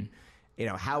landscape?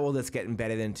 How will this get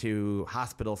embedded into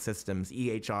hospital systems,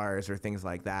 EHRs, or things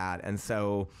like that? And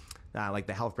so, like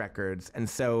the health records. And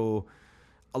so,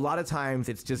 a lot of times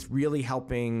it's just really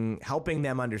helping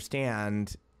them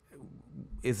understand: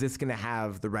 is this going to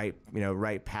have the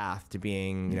right path to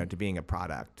being to being a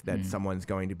product that someone's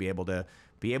going to be able to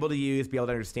use, be able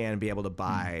to understand, be able to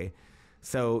buy.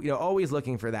 So always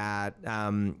looking for that.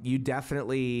 You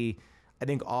definitely, I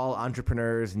think all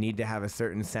entrepreneurs need to have a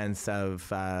certain sense of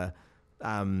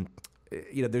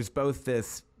there's both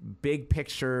this big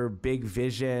picture, big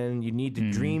vision. You need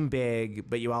to dream big,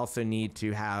 but you also need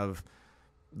to have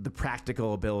the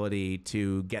practical ability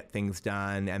to get things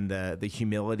done and the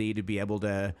humility to be able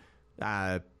to,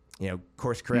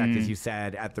 course correct, as you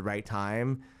said, at the right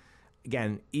time.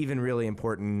 Again, even really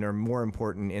important or more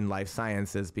important in life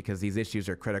sciences because these issues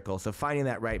are critical. So finding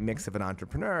that right mix of an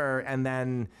entrepreneur, and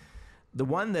then the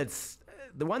one that's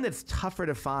tougher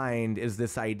to find is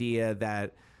this idea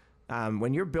that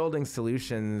when you're building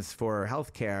solutions for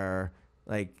healthcare,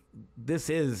 like this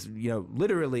is,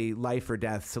 literally life or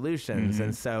death solutions.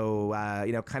 And so,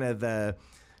 kind of the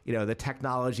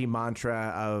technology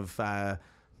mantra of,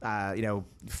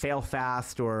 fail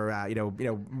fast or,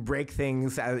 break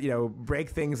things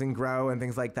and grow and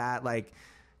things like that. Like,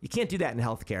 you can't do that in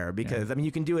healthcare because,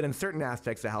 you can do it in certain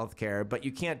aspects of healthcare, but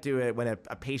you can't do it when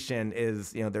a patient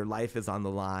is, their life is on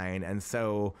the line. And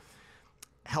so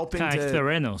helping kind to... of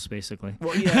Theranos, basically.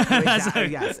 Well, yeah,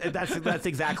 exactly, yes. That's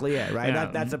exactly it, right? Yeah.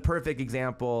 That's a perfect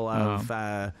example of...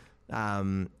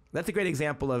 that's a great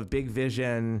example of big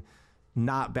vision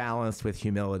not balanced with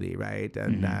humility, right?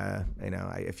 And,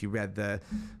 if you read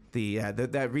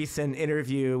that recent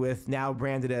interview with now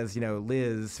branded as,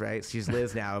 Liz, right? She's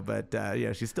Liz now, but,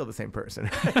 she's still the same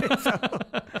person. So,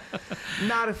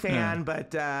 not a fan,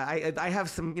 but I have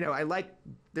some, I like,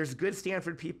 there's good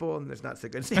Stanford people and there's not so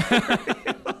good Stanford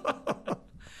people.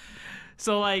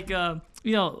 So like,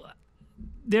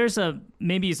 there's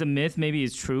maybe it's a myth, maybe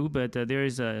it's true, but there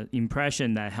is an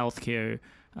impression that healthcare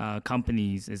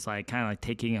companies is like kind of like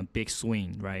taking a big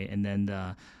swing, right? And then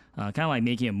kind of like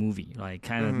making a movie, like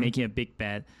kind of making a big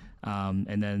bet,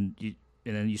 and then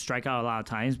you strike out a lot of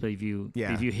times, but if you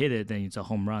hit it, then it's a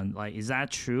home run. Like, is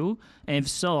that true? And if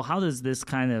so, how does this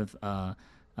kind of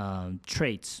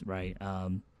traits, right,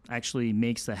 actually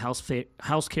makes the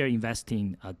healthcare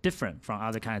investing different from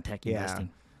other kind of tech investing?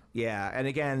 Yeah, and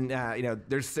again,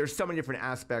 there's so many different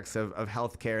aspects of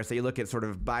healthcare. So you look at sort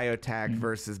of biotech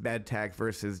versus medtech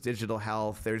versus digital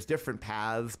health. There's different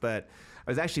paths, but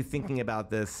I was actually thinking about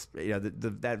this,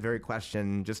 that very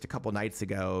question just a couple nights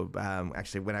ago.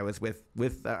 Actually, when I was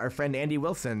with our friend Andy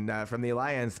Wilson from the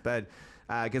Alliance, but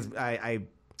because I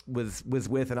was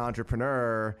with an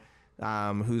entrepreneur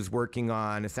who's working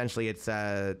on essentially it's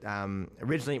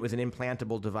originally it was an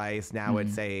implantable device. Now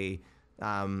it's a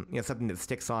something that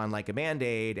sticks on like a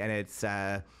Band-Aid, and it's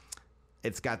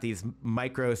got these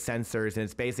micro sensors, and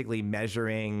it's basically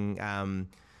measuring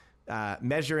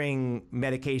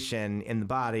medication in the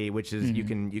body, which is you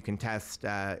can test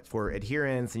for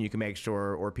adherence, and you can make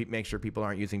sure people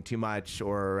aren't using too much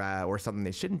or something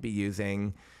they shouldn't be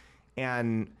using.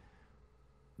 And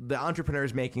the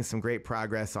entrepreneur's making some great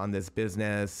progress on this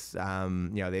business.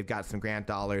 They've got some grant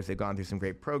dollars. They've gone through some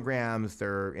great programs.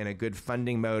 They're in a good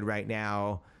funding mode right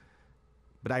now.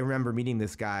 But I remember meeting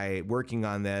this guy working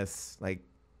on this like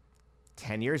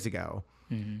 10 years ago.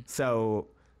 So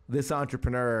this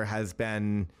entrepreneur has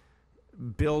been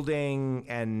building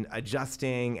and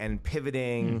adjusting and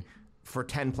pivoting for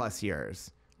 10 plus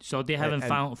years. So they haven't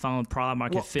found product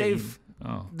market fit.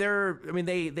 They're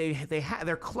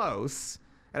close,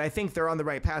 and I think they're on the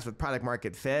right path with product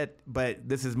market fit. But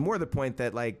this is more the point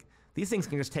that like these things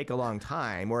can just take a long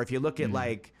time. Or if you look at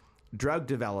like drug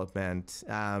development,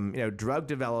 drug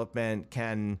development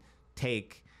can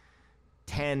take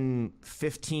 10,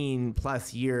 15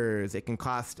 plus years. It can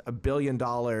cost $1 billion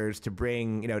to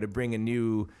bring a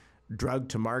new drug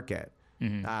to market.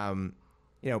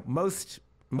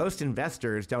 Most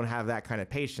investors don't have that kind of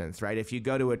patience, right? If you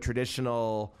go to a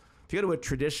traditional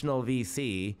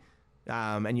VC,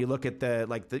 and you look at the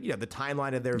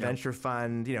timeline of their venture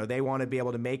fund, they want to be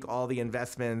able to make all the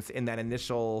investments in that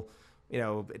initial,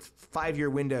 it's 5-year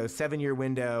window, 7-year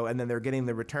window, and then they're getting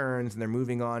the returns and they're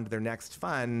moving on to their next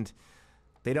fund.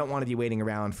 They don't want to be waiting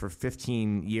around for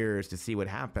 15 years to see what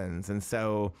happens. And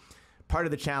so part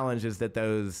of the challenge is that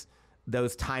those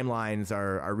timelines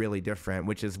are really different,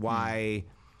 which is why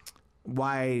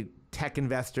tech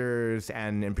investors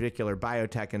and in particular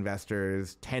biotech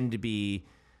investors tend to be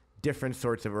different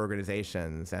sorts of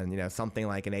organizations. And, something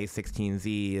like an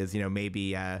A16Z is,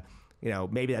 maybe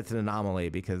that's an anomaly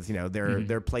because,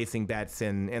 they're placing bets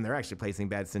and they're actually placing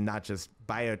bets in not just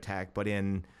biotech, but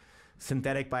in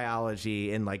synthetic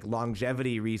biology, in like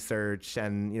longevity research.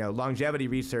 And, longevity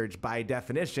research by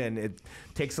definition, it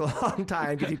takes a long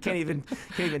time because you can't even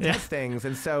test things.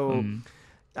 And so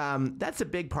that's a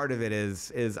big part of it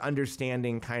is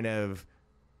understanding kind of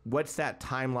what's that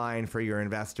timeline for your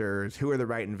investors, who are the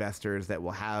right investors that will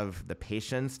have the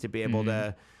patience to be able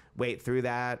to wait through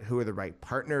that, who are the right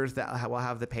partners that will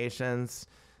have the patience,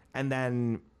 and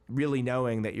then really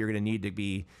knowing that you're going to need to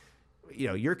be,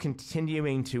 you're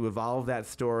continuing to evolve that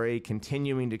story,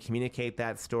 continuing to communicate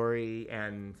that story.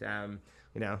 And,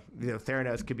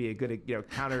 Theranos could be a good,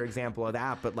 counter example of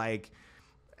that. But like,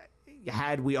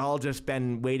 had we all just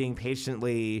been waiting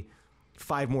patiently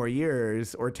 5 more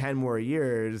years or 10 more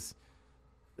years,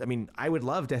 I mean, I would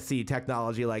love to see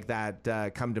technology like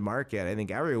that come to market. I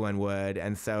think everyone would.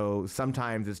 And so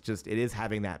sometimes it is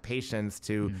having that patience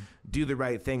to do the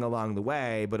right thing along the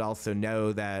way, but also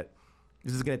know that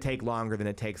this is going to take longer than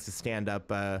it takes to stand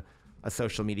up a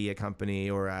social media company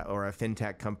or a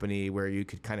fintech company where you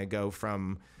could kind of go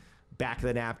from back of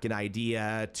the napkin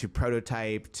idea to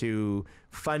prototype to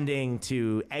funding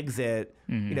to exit,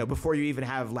 before you even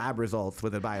have lab results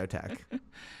with a biotech.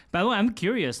 By the way, I'm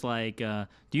curious, like, do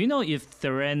you know if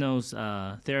Theranos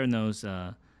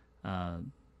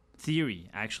theory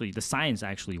actually, the science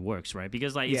actually works, right?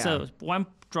 Because like it's a one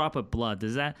drop of blood.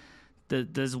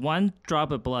 Does one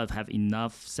drop of blood have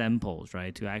enough samples,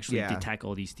 right, to actually detect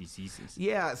all these diseases?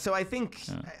 Yeah. So I think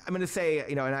I'm going to say,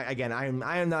 and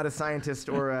I am not a scientist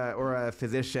or a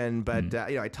physician, but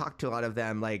I talk to a lot of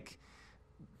them. Like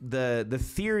the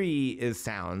theory is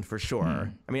sound for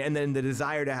sure. I mean, and then the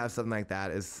desire to have something like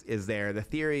that is there. The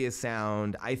theory is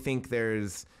sound. I think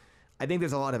there's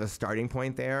a lot of a starting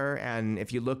point there. And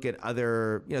if you look at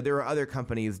other, there are other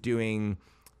companies doing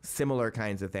similar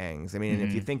kinds of things. I mean,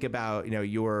 if you think about,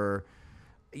 your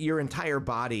entire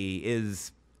body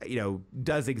is,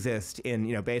 does exist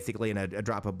in, basically in a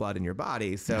drop of blood in your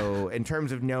body. So in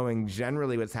terms of knowing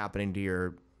generally what's happening to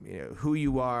your, who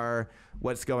you are,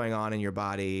 what's going on in your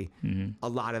body, a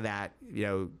lot of that,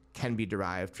 can be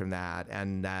derived from that.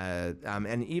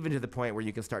 And even to the point where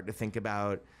you can start to think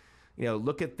about,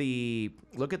 look at the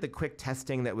quick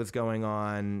testing that was going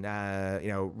on,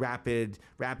 rapid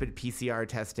PCR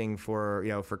testing for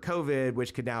COVID,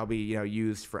 which could now be,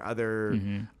 used for other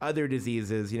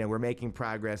diseases. We're making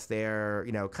progress there.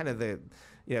 Kind of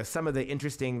some of the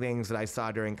interesting things that I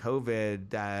saw during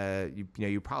COVID,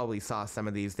 you probably saw some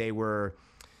of these. They were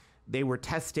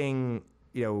testing,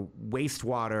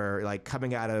 wastewater, like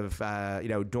coming out of,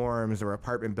 dorms or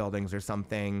apartment buildings or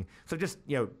something. So just,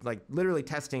 like literally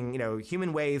testing,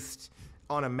 human waste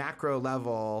on a macro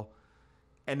level.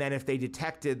 And then if they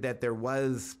detected that there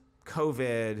was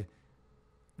COVID,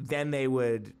 then they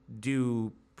would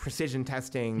do precision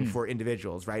testing for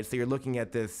individuals, right? So you're looking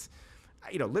at this,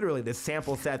 literally this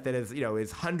sample set that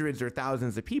is hundreds or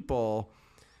thousands of people.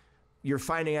 You're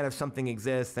finding out if something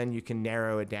exists, then you can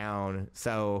narrow it down.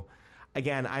 So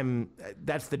again,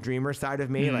 that's the dreamer side of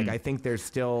me. Like, I think there's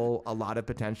still a lot of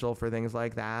potential for things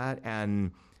like that.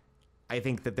 And I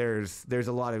think that there's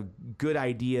a lot of good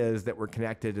ideas that were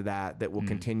connected to that we'll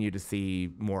continue to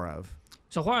see more of.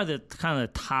 So what are the kind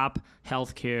of top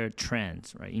healthcare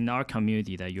trends, right, in our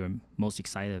community that you're most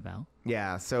excited about?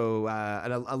 Yeah. So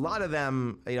and a lot of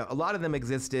them,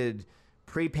 existed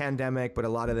pre-pandemic, but a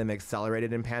lot of them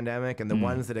accelerated in pandemic. And the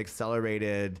ones that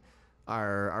accelerated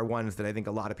are ones that I think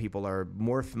a lot of people are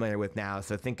more familiar with now.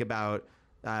 So think about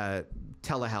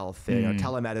telehealth,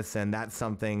 telemedicine. That's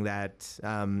something that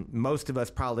most of us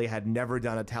probably had never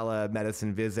done a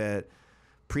telemedicine visit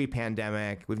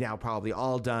pre-pandemic. We've now probably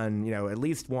all done, at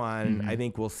least one. I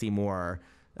think we'll see more.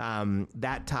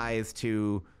 That ties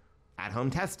to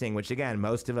at-home testing, which again,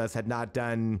 most of us had not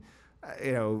done,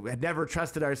 had never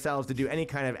trusted ourselves to do any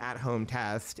kind of at-home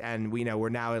test. And we're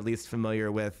now at least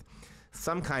familiar with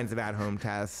some kinds of at-home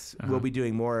tests. We'll be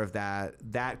doing more of that.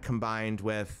 That combined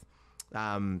with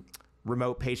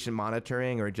remote patient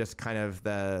monitoring, or just kind of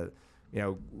the,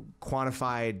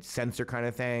 quantified sensor kind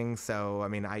of thing. So, I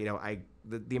mean,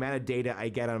 the amount of data I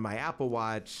get on my Apple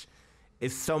Watch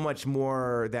is so much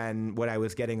more than what I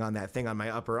was getting on that thing on my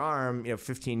upper arm,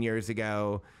 15 years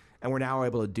ago. And we're now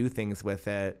able to do things with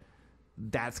it.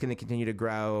 That's going to continue to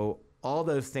grow. All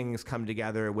those things come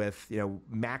together with,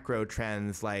 macro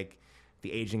trends like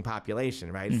the aging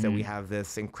population, right? So we have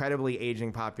this incredibly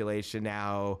aging population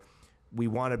now. We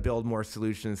want to build more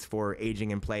solutions for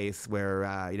aging in place where,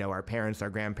 our parents, our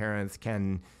grandparents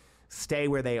can stay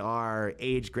where they are,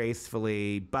 age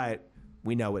gracefully, but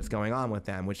we know what's going on with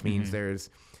them, which means there's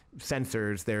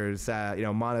sensors, there's,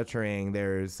 monitoring,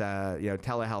 there's,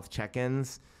 telehealth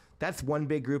check-ins. That's one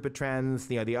big group of trends.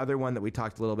 The other one that we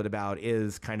talked a little bit about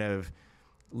is kind of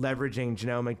leveraging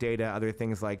genomic data, other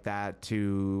things like that,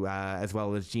 to as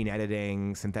well as gene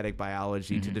editing, synthetic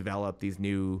biology, to develop these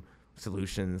new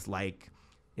solutions like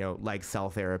cell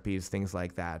therapies, things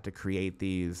like that, to create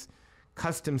these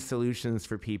custom solutions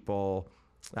for people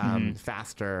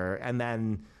faster. And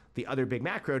then the other big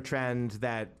macro trend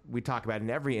that we talk about in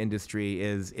every industry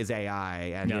is AI.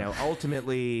 And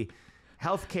ultimately,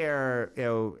 healthcare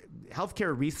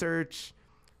research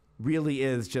really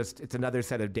is it's another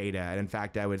set of data. And in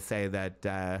fact, I would say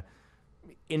that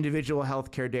individual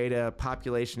healthcare data,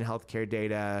 population healthcare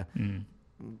data,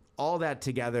 all that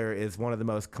together is one of the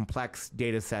most complex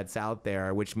data sets out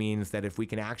there, which means that if we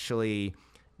can actually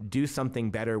do something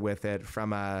better with it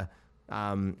from an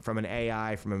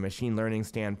AI, from a machine learning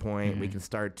standpoint, we can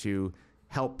start to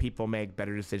help people make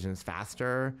better decisions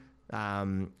faster.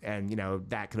 And,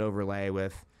 that can overlay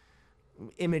with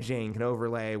imaging, can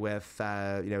overlay with,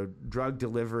 drug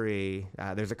delivery.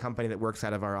 There's a company that works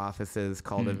out of our offices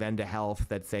called Avenda Health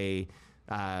that's a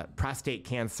prostate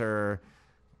cancer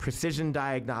precision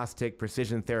diagnostic,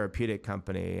 precision therapeutic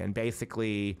company. And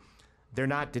basically, they're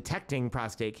not detecting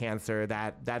prostate cancer.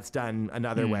 That's done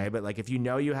another way. But like, if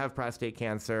you have prostate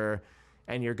cancer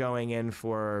and you're going in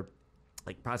for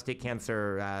like prostate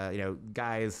cancer,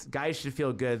 guys should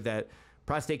feel good that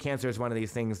prostate cancer is one of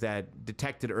these things that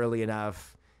detected early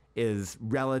enough is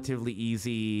relatively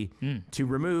easy to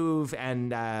remove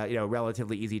and,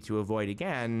 relatively easy to avoid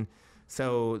again.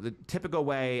 So the typical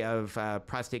way of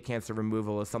prostate cancer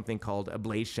removal is something called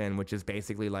ablation, which is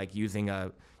basically like using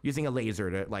a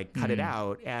laser to like cut it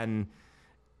out. And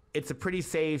it's a pretty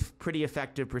safe, pretty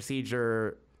effective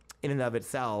procedure in and of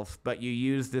itself, but you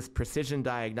use this precision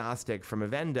diagnostic from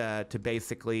Avenda to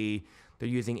basically, they're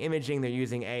using imaging, they're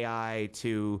using AI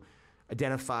to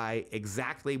identify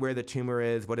exactly where the tumor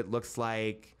is, what it looks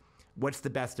like, what's the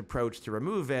best approach to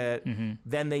remove it.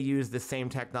 Then they use the same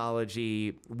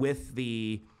technology with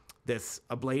this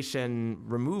ablation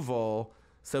removal.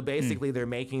 So basically they're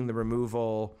making the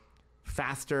removal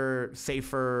faster,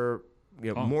 safer,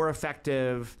 more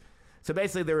effective. So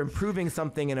basically they're improving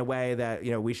something in a way that,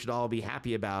 we should all be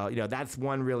happy about. That's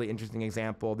one really interesting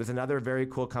example. There's another very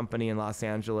cool company in Los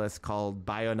Angeles called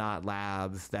Biotech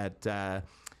Labs that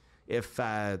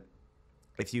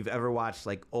if you've ever watched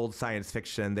like old science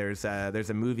fiction, there's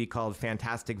a movie called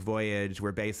Fantastic Voyage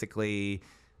where basically,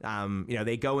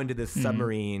 they go into this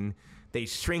submarine, they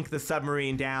shrink the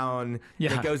submarine down,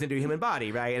 and it goes into a human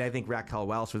body, right? And I think Raquel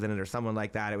Welch was in it or someone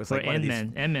like that. It was like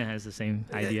Ant-Man. Ant-Man has the same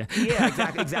idea. Yeah,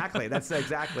 exactly. That's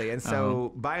exactly. And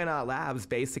so Biotech Labs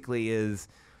basically is,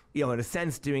 in a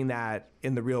sense, doing that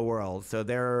in the real world. So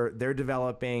they're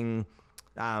developing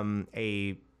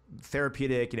a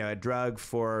therapeutic, a drug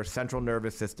for central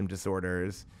nervous system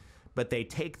disorders, but they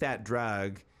take that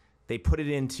drug, they put it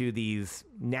into these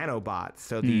nanobots.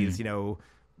 So these,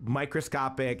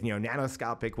 microscopic,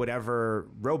 nanoscopic, whatever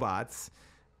robots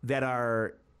that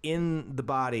are in the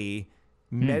body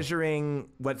measuring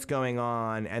what's going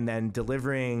on and then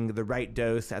delivering the right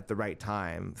dose at the right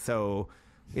time. So,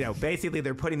 basically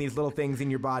they're putting these little things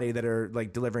in your body that are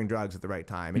like delivering drugs at the right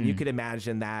time. And you could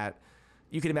imagine that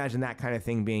kind of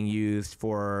thing being used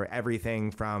for everything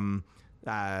from,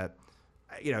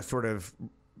 sort of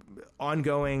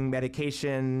ongoing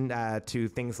medication to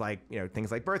things like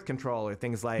birth control or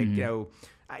things like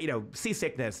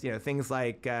seasickness, things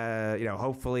like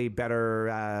hopefully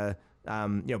better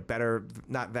better,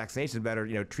 not vaccinations,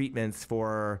 better treatments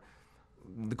for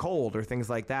the cold or things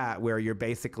like that, where you're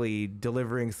basically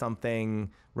delivering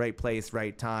something right place,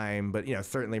 right time. But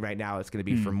certainly right now it's going to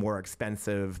be for more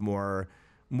expensive, more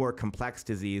complex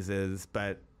diseases.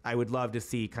 But I would love to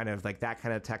see kind of like that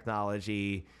kind of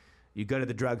technology. You go to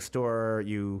the drugstore,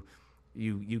 you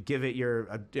give it your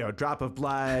drop of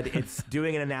blood, it's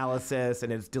doing an analysis,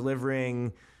 and it's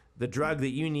delivering the drug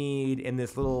that you need in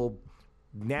this little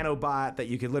nanobot that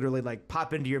you could literally like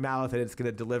pop into your mouth, and it's going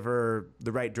to deliver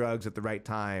the right drugs at the right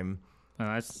time.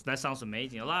 That sounds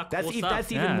amazing. A lot of cool stuff.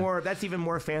 That's even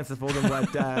more fanciful than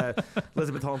what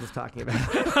Elizabeth Holmes was talking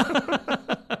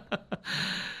about.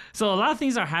 So a lot of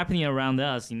things are happening around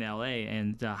us in LA,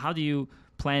 and how do you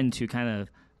plan to kind of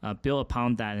build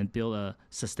upon that and build a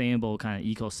sustainable kind of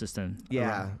ecosystem?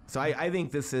 Yeah. So I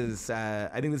think this is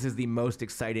the most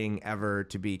exciting ever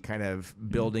to be kind of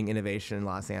building innovation in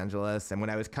Los Angeles. And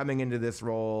when I was coming into this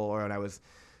role, or when I was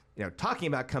talking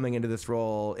about coming into this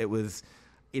role, it was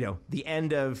the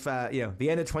end of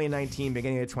 2019,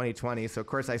 beginning of 2020. So of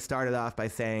course I started off by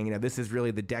saying this is really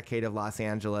the decade of Los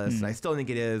Angeles, and I still think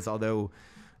it is, although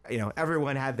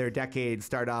everyone had their decade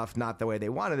start off not the way they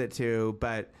wanted it to.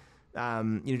 But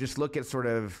just look at sort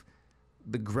of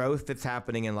the growth that's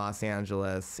happening in Los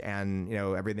Angeles, and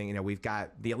everything. We've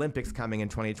got the Olympics coming in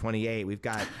 2028. We've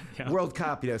got World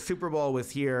Cup. Super Bowl was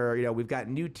here. We've got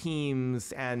new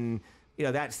teams, and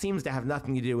that seems to have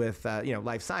nothing to do with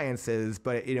life sciences,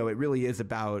 but it really is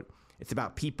about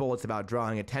people. It's about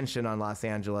drawing attention on Los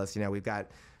Angeles. We've got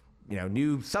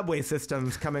new subway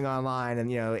systems coming online,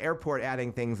 and airport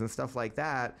adding things and stuff like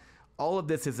that. All of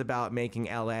this is about making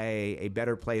LA a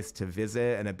better place to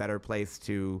visit and a better place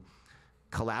to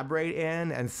collaborate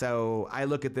in. And so I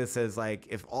look at this as like,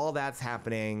 if all that's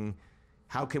happening,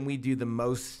 how can we do the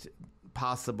most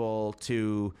possible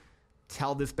to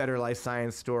tell this better life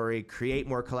science story, create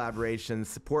more collaborations,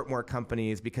 support more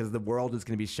companies, because the world is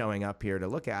going to be showing up here to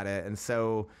look at it. And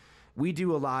so we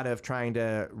do a lot of trying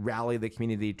to rally the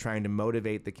community, trying to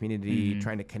motivate the community,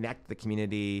 trying to connect the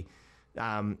community.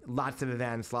 Lots of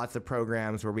events, lots of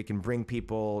programs where we can bring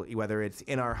people, whether it's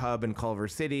in our hub in Culver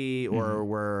City or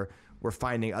we're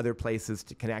finding other places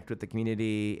to connect with the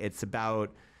community. It's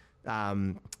about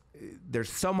there's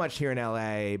so much here in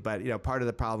LA, but part of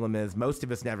the problem is most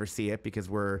of us never see it because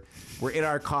we're in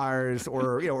our cars,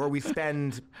 or we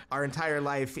spend our entire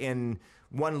life in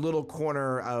one little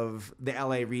corner of the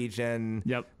LA region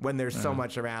when there's so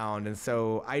much around. And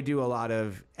so I do a lot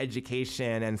of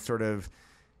education and sort of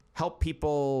help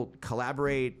people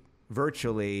collaborate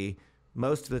virtually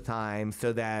most of the time,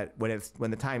 so that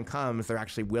when the time comes, they're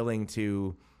actually willing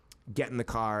to get in the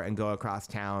car and go across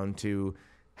town to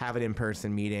have an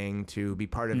in-person meeting, to be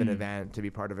part of an event, to be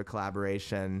part of a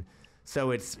collaboration.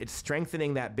 So it's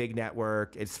strengthening that big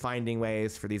network. It's finding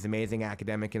ways for these amazing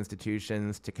academic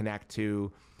institutions to connect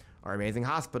to our amazing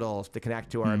hospitals, to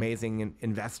connect to our amazing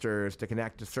investors, to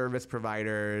connect to service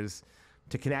providers,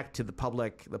 to connect to the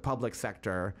public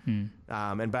sector.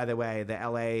 And by the way, the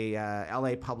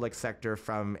LA public sector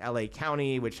from LA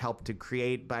County, which helped to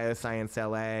create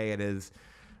BioScienceLA, it is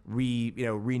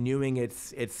renewing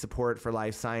its support for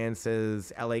life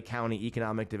sciences. LA County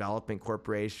Economic Development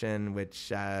Corporation,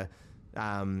 which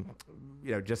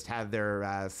just had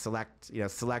their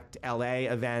select LA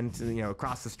event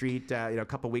across the street a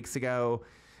couple weeks ago.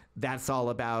 That's all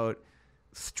about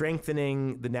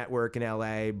strengthening the network in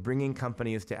LA, bringing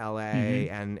companies to LA,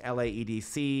 and LA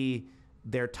EDC,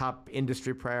 their top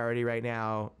industry priority right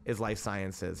now is life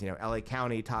sciences. LA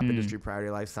County, top industry priority,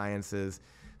 life sciences.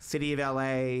 City of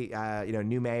LA,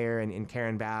 new mayor and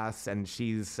Karen Bass, and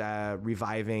she's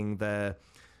reviving the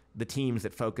teams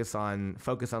that focus on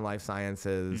life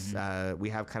sciences. We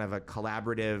have kind of a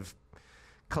collaborative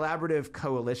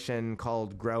coalition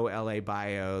called Grow LA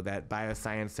Bio, that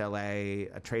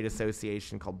BioScienceLA, a trade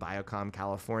association called Biocom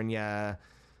California,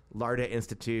 Larda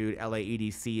Institute, LA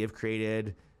EDC have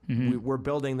created. We're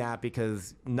building that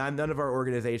because none of our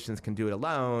organizations can do it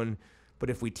alone. But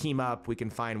if we team up, we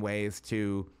can find ways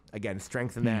to, again,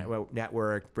 strengthen that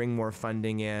network, bring more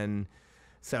funding in.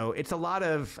 So it's a lot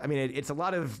of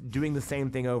doing the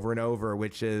same thing over and over,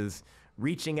 which is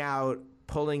reaching out,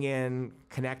 pulling in,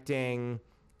 connecting,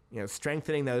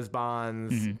 strengthening those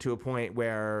bonds to a point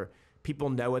where people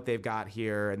know what they've got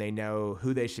here and they know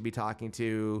who they should be talking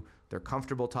to. They're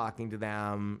comfortable talking to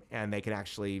them, and they can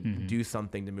actually do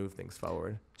something to move things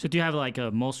forward. So do you have like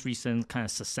a most recent kind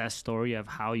of success story of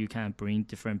how you kind of bring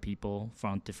different people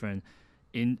from different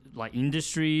in like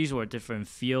industries or different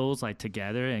fields like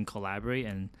together and collaborate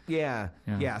and yeah.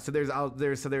 So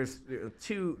there's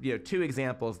two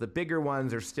examples. The bigger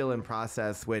ones are still in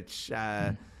process, which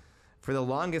for the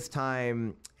longest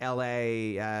time,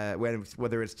 LA,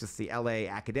 whether it's just the LA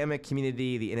academic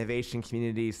community, the innovation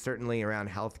community, certainly around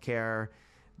healthcare,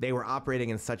 they were operating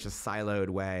in such a siloed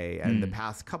way. And the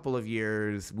past couple of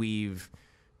years, we've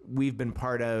been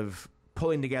part of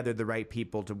pulling together the right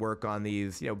people to work on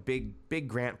these, big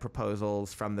grant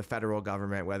proposals from the federal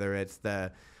government, whether it's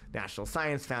the National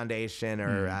Science Foundation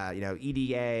or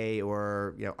EDA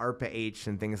or ARPA-H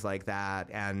and things like that.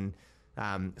 And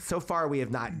so far, we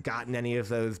have not gotten any of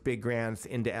those big grants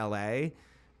into LA,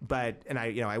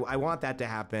 I want that to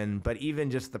happen. But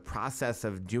even just the process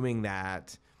of doing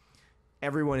that,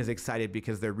 everyone is excited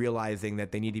because they're realizing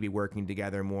that they need to be working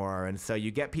together more. And so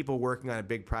you get people working on a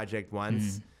big project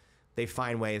once, they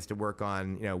find ways to work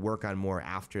on more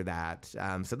after that.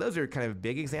 So those are kind of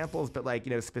big examples, but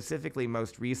specifically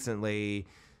most recently,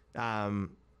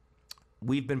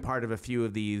 we've been part of a few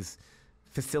of these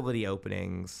facility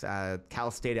openings. Cal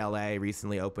State LA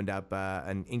recently opened up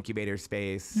an incubator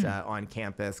space on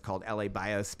campus called LA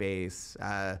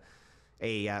Biospace.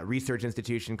 A research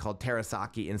institution called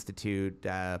Terasaki Institute.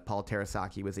 Paul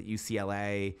Terasaki was at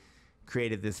UCLA,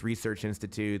 created this research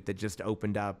institute that just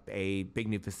opened up a big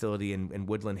new facility in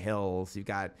Woodland Hills. You've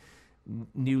got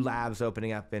new labs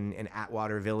opening up in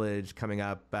Atwater Village coming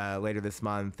up later this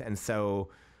month. And so,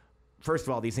 first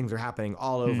of all, these things are happening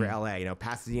all over LA.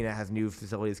 Pasadena has new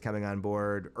facilities coming on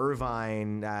board.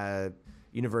 Irvine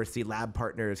University Lab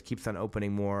Partners keeps on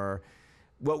opening more.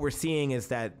 What we're seeing is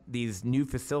that these new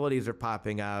facilities are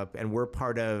popping up, and we're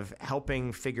part of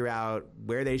helping figure out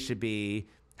where they should be,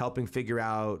 helping figure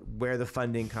out where the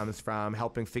funding comes from,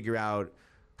 helping figure out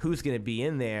who's going to be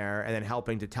in there, and then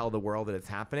helping to tell the world that it's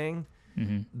happening.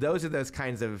 Those are those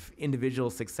kinds of individual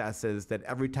successes that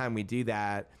every time we do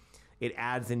that, it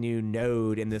adds a new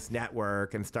node in this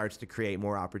network and starts to create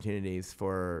more opportunities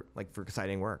for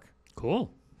exciting work.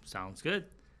 Cool. Sounds good.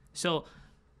 So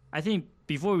I think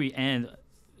before we end,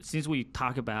 since we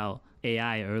talked about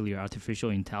AI earlier,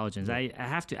 artificial intelligence, I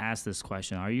have to ask this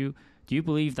question. Do you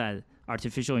believe that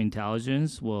artificial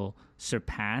intelligence will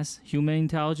surpass human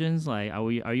intelligence? Like,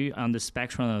 are you on the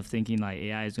spectrum of thinking like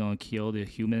AI is going to kill the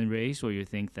human race, or you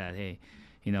think that, hey,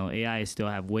 AI still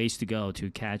have ways to go to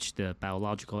catch the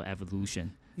biological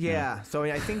evolution? Yeah. So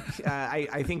I think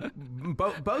I think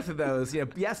both of those,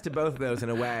 yes to both of those in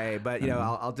a way, but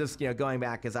I'll just going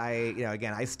back, because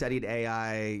I studied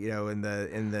AI in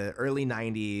the early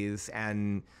 90s,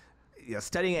 and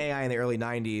studying AI in the early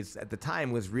 90s at the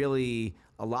time was really,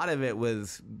 a lot of it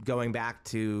was going back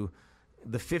to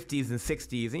the 50s and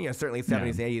 60s and certainly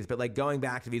 70s and 80s, but going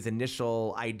back to these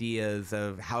initial ideas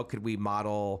of how could we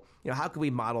model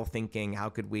thinking, how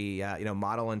could we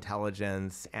model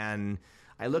intelligence. And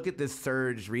I look at this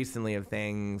surge recently of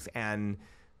things, and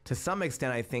to some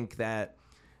extent I think that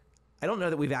I don't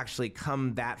know that we've actually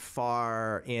come that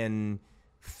far in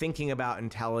thinking about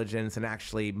intelligence and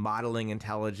actually modeling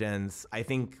intelligence. I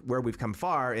think where we've come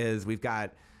far is we've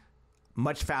got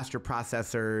much faster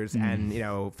processors and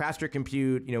faster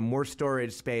compute, more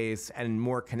storage space and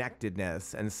more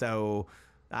connectedness. And so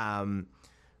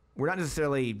we're not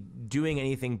necessarily doing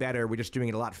anything better, we're just doing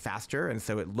it a lot faster, and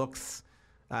so it looks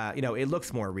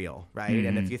more real, right?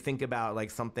 And if you think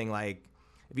about something like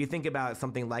a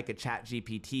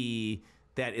ChatGPT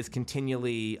that is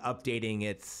continually updating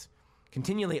its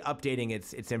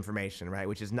information, right?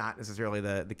 Which is not necessarily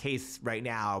the case right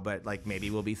now, but maybe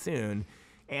will be soon.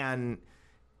 And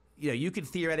you could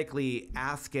theoretically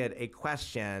ask it a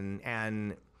question,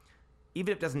 and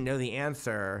even if it doesn't know the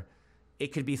answer,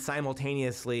 it could be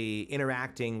simultaneously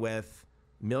interacting with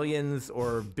millions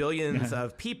or billions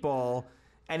of people,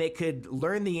 and it could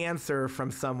learn the answer from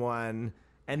someone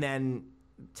and then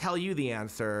tell you the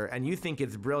answer, and you think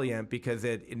it's brilliant because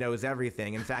it knows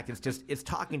everything. In fact, it's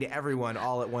talking to everyone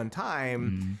all at one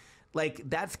time.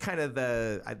 That's kind of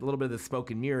a little bit of the smoke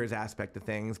and mirrors aspect of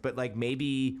things, but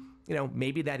maybe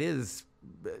that is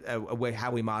a way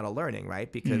how we model learning,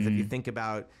 right? Because if you think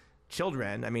about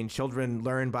children, children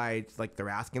learn by they're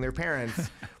asking their parents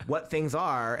what things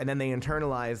are, and then they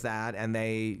internalize that and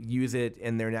they use it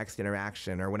in their next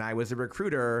interaction. Or when I was a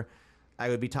recruiter, I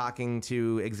would be talking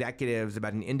to executives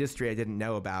about an industry I didn't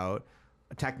know about,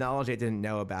 a technology I didn't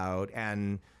know about,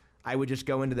 and I would just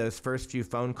go into those first few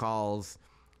phone calls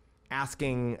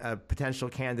asking a potential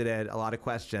candidate a lot of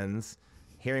questions,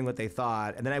 hearing what they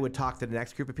thought, and then I would talk to the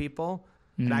next group of people,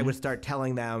 and I would start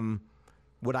telling them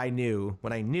what I knew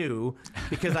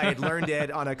because I had learned it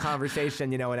on a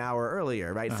conversation, an hour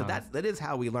earlier, right? So that is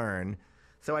how we learn.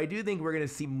 So I do think we're going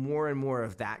to see more and more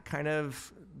of that kind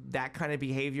of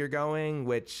behavior going,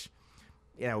 which,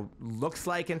 looks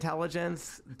like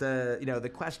intelligence.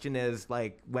 The question is,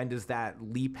 like, when does that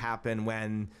leap happen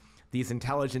when these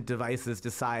intelligent devices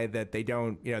decide that they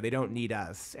don't need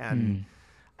us? And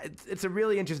it's a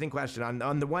really interesting question.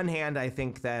 On the one hand, I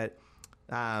think that,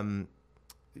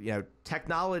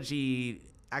 technology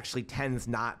actually tends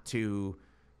not to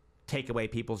take away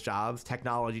people's jobs.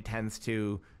 Technology tends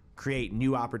to create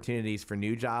new opportunities for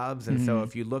new jobs. And so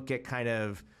if you look at kind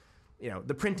of,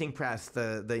 the printing press,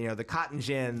 the cotton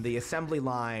gin, the assembly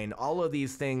line, all of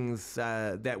these things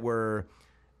that were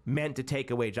meant to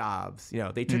take away jobs,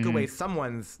 they took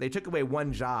away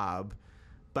one job,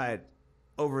 but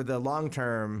over the long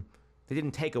term, they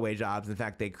didn't take away jobs. In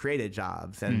fact, they created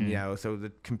jobs. And, so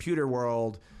the computer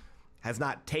world has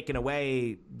not taken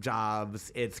away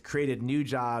jobs. It's created new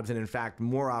jobs and, in fact,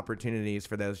 more opportunities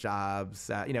for those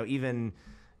jobs.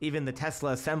 Even the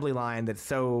Tesla assembly line that's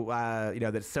so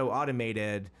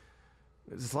automated,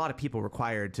 there's a lot of people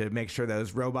required to make sure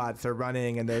those robots are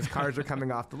running and those cars are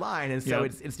coming off the line. And so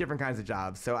it's different kinds of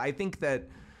jobs. So I think that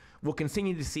we'll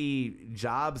continue to see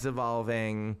jobs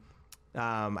evolving.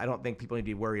 I don't think people need to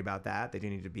be worried about that. They do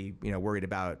need to be, worried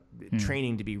about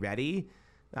training to be ready.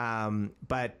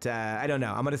 But I don't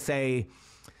know.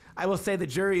 I will say the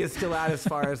jury is still out as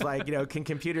far as can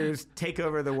computers take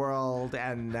over the world?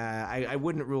 And I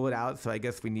wouldn't rule it out. So I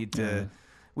guess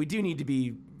we do need to be,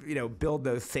 build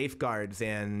those safeguards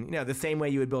in, the same way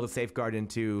you would build a safeguard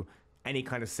into any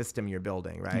kind of system you're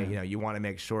building, right? You want to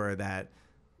make sure that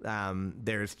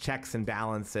there's checks and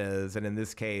balances. And in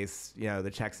this case,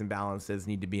 the checks and balances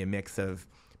need to be a mix of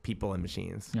people and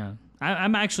machines. Yeah.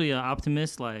 I'm actually an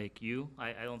optimist like you.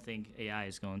 I don't think AI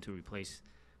is going to replace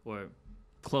or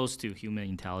close to human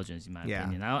intelligence, in my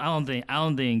opinion. I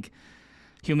don't think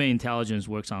human intelligence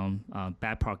works on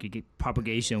bad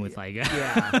propagation with like. No,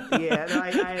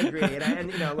 I agree.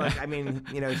 And look,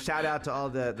 shout out to all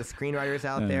the screenwriters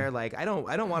out there. Like, I don't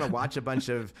want to watch a bunch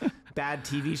of bad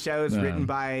TV shows written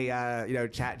by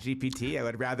ChatGPT. I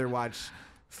would rather watch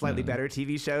slightly better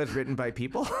TV shows written by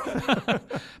people.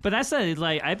 But that said,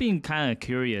 like, I've been kind of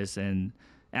curious and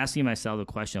asking myself the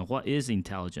question, what is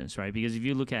intelligence, right? Because if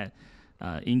you look at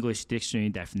English dictionary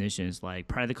definitions, like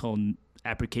practical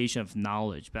application of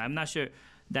knowledge, but I'm not sure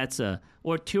that's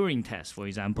or Turing test, for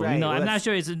example. Right, I'm not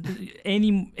sure it's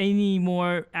any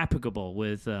more applicable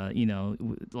with,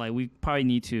 like we probably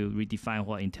need to redefine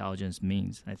what intelligence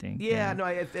means, I think. No,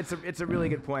 it's a really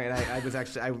good point. I was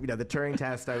actually, the Turing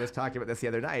test, I was talking about this the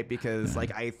other night because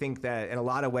I think that in a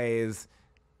lot of ways,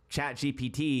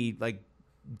 ChatGPT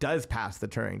does pass the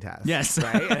Turing test. Yes.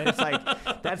 Right. And it's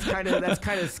that's kind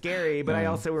of scary. But I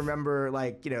also remember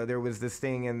there was this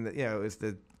thing in it was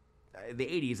the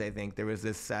 80s, I think. There was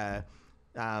this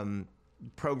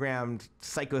programmed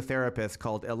psychotherapist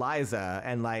called Eliza,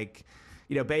 and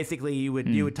basically you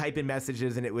would type in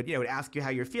messages and it would ask you how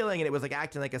you're feeling, and it was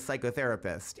acting like a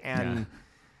psychotherapist. And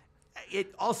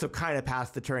it also kind of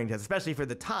passed the Turing test, especially for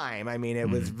the time. I mean, it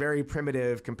was very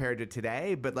primitive compared to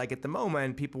today, but at the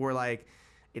moment, people were like,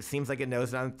 it seems like it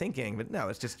knows what I'm thinking, but no,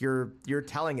 it's just you're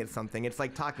telling it something. It's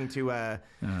like talking to a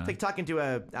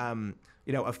a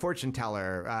fortune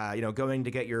teller, going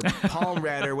to get your palm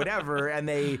read or whatever,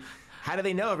 and how do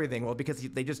they know everything? Well, because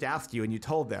they just asked you and you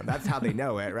told them. That's how they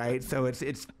know it, right? So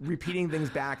it's repeating things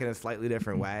back in a slightly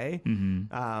different way.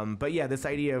 But this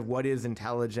idea of what is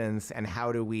intelligence and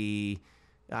how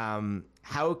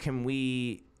can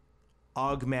we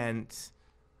augment,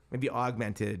 maybe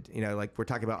augmented, we're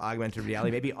talking about augmented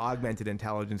reality, maybe augmented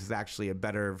intelligence is actually a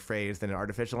better phrase than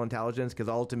artificial intelligence, because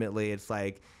ultimately it's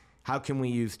how can we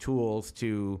use tools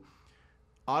to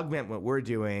augment what we're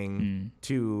doing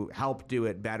to help do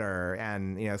it better,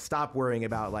 and stop worrying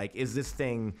about is this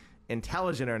thing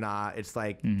intelligent or not. It's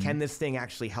can this thing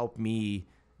actually help me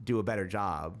do a better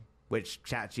job, which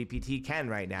ChatGPT can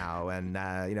right now. And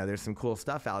there's some cool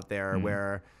stuff out there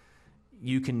where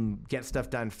you can get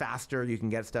stuff done faster, you can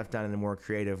get stuff done in a more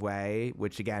creative way,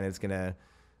 which again is gonna,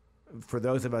 for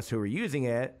those of us who are using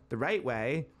it the right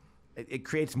way, it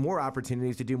creates more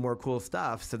opportunities to do more cool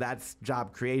stuff. So that's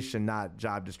job creation, not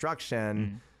job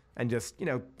destruction. And just,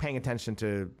 paying attention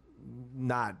to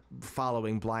not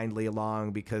following blindly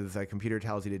along because a computer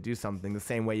tells you to do something, the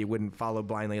same way you wouldn't follow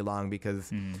blindly along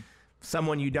because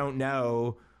someone you don't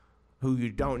know, who you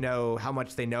don't know how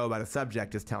much they know about a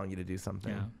subject, is telling you to do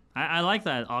something. I like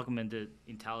that augmented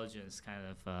intelligence kind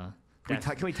of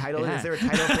Can we title it? Is there a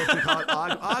title for this? We call it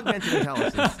augmented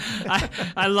intelligence.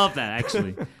 I love that,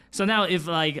 actually. So now if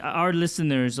like our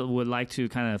listeners would like to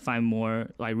kind of find more,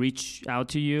 like reach out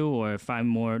to you or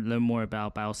learn more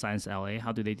about BioScienceLA,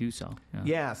 how do they do so?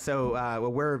 So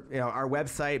we're, our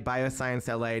website,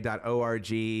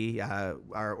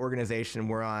 bioscienceLA.org, our organization,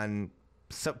 we're on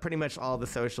pretty much all the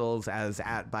socials as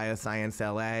at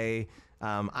BioScienceLA.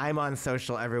 I'm on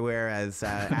social everywhere as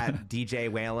at DJ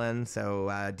Whelan, so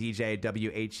DJ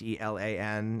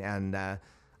Whelan, and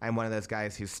I'm one of those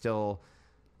guys who's still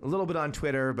a little bit on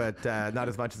Twitter, but not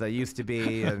as much as I used to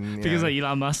be. And, because of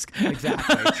Elon Musk.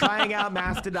 Exactly. Trying out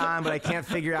Mastodon, but I can't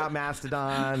figure out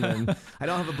Mastodon. And I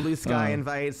don't have a Blue Sky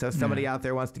invite, so if somebody out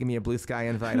there wants to give me a Blue Sky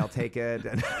invite, I'll take it.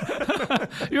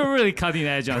 You're really cutting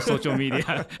edge on social media.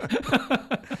 I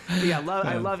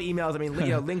love emails. I mean,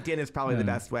 LinkedIn is probably the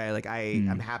best way. Like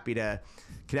I'm happy to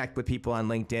connect with people on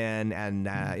LinkedIn, and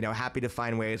happy to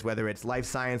find ways, whether it's life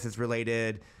sciences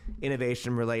related,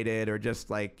 innovation related, or just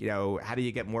like how do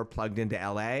you get more plugged into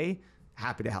LA?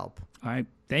 Happy to help. All right,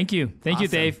 thank you, Awesome.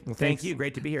 Dave. Well, thank you.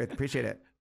 Great to be here. Appreciate it.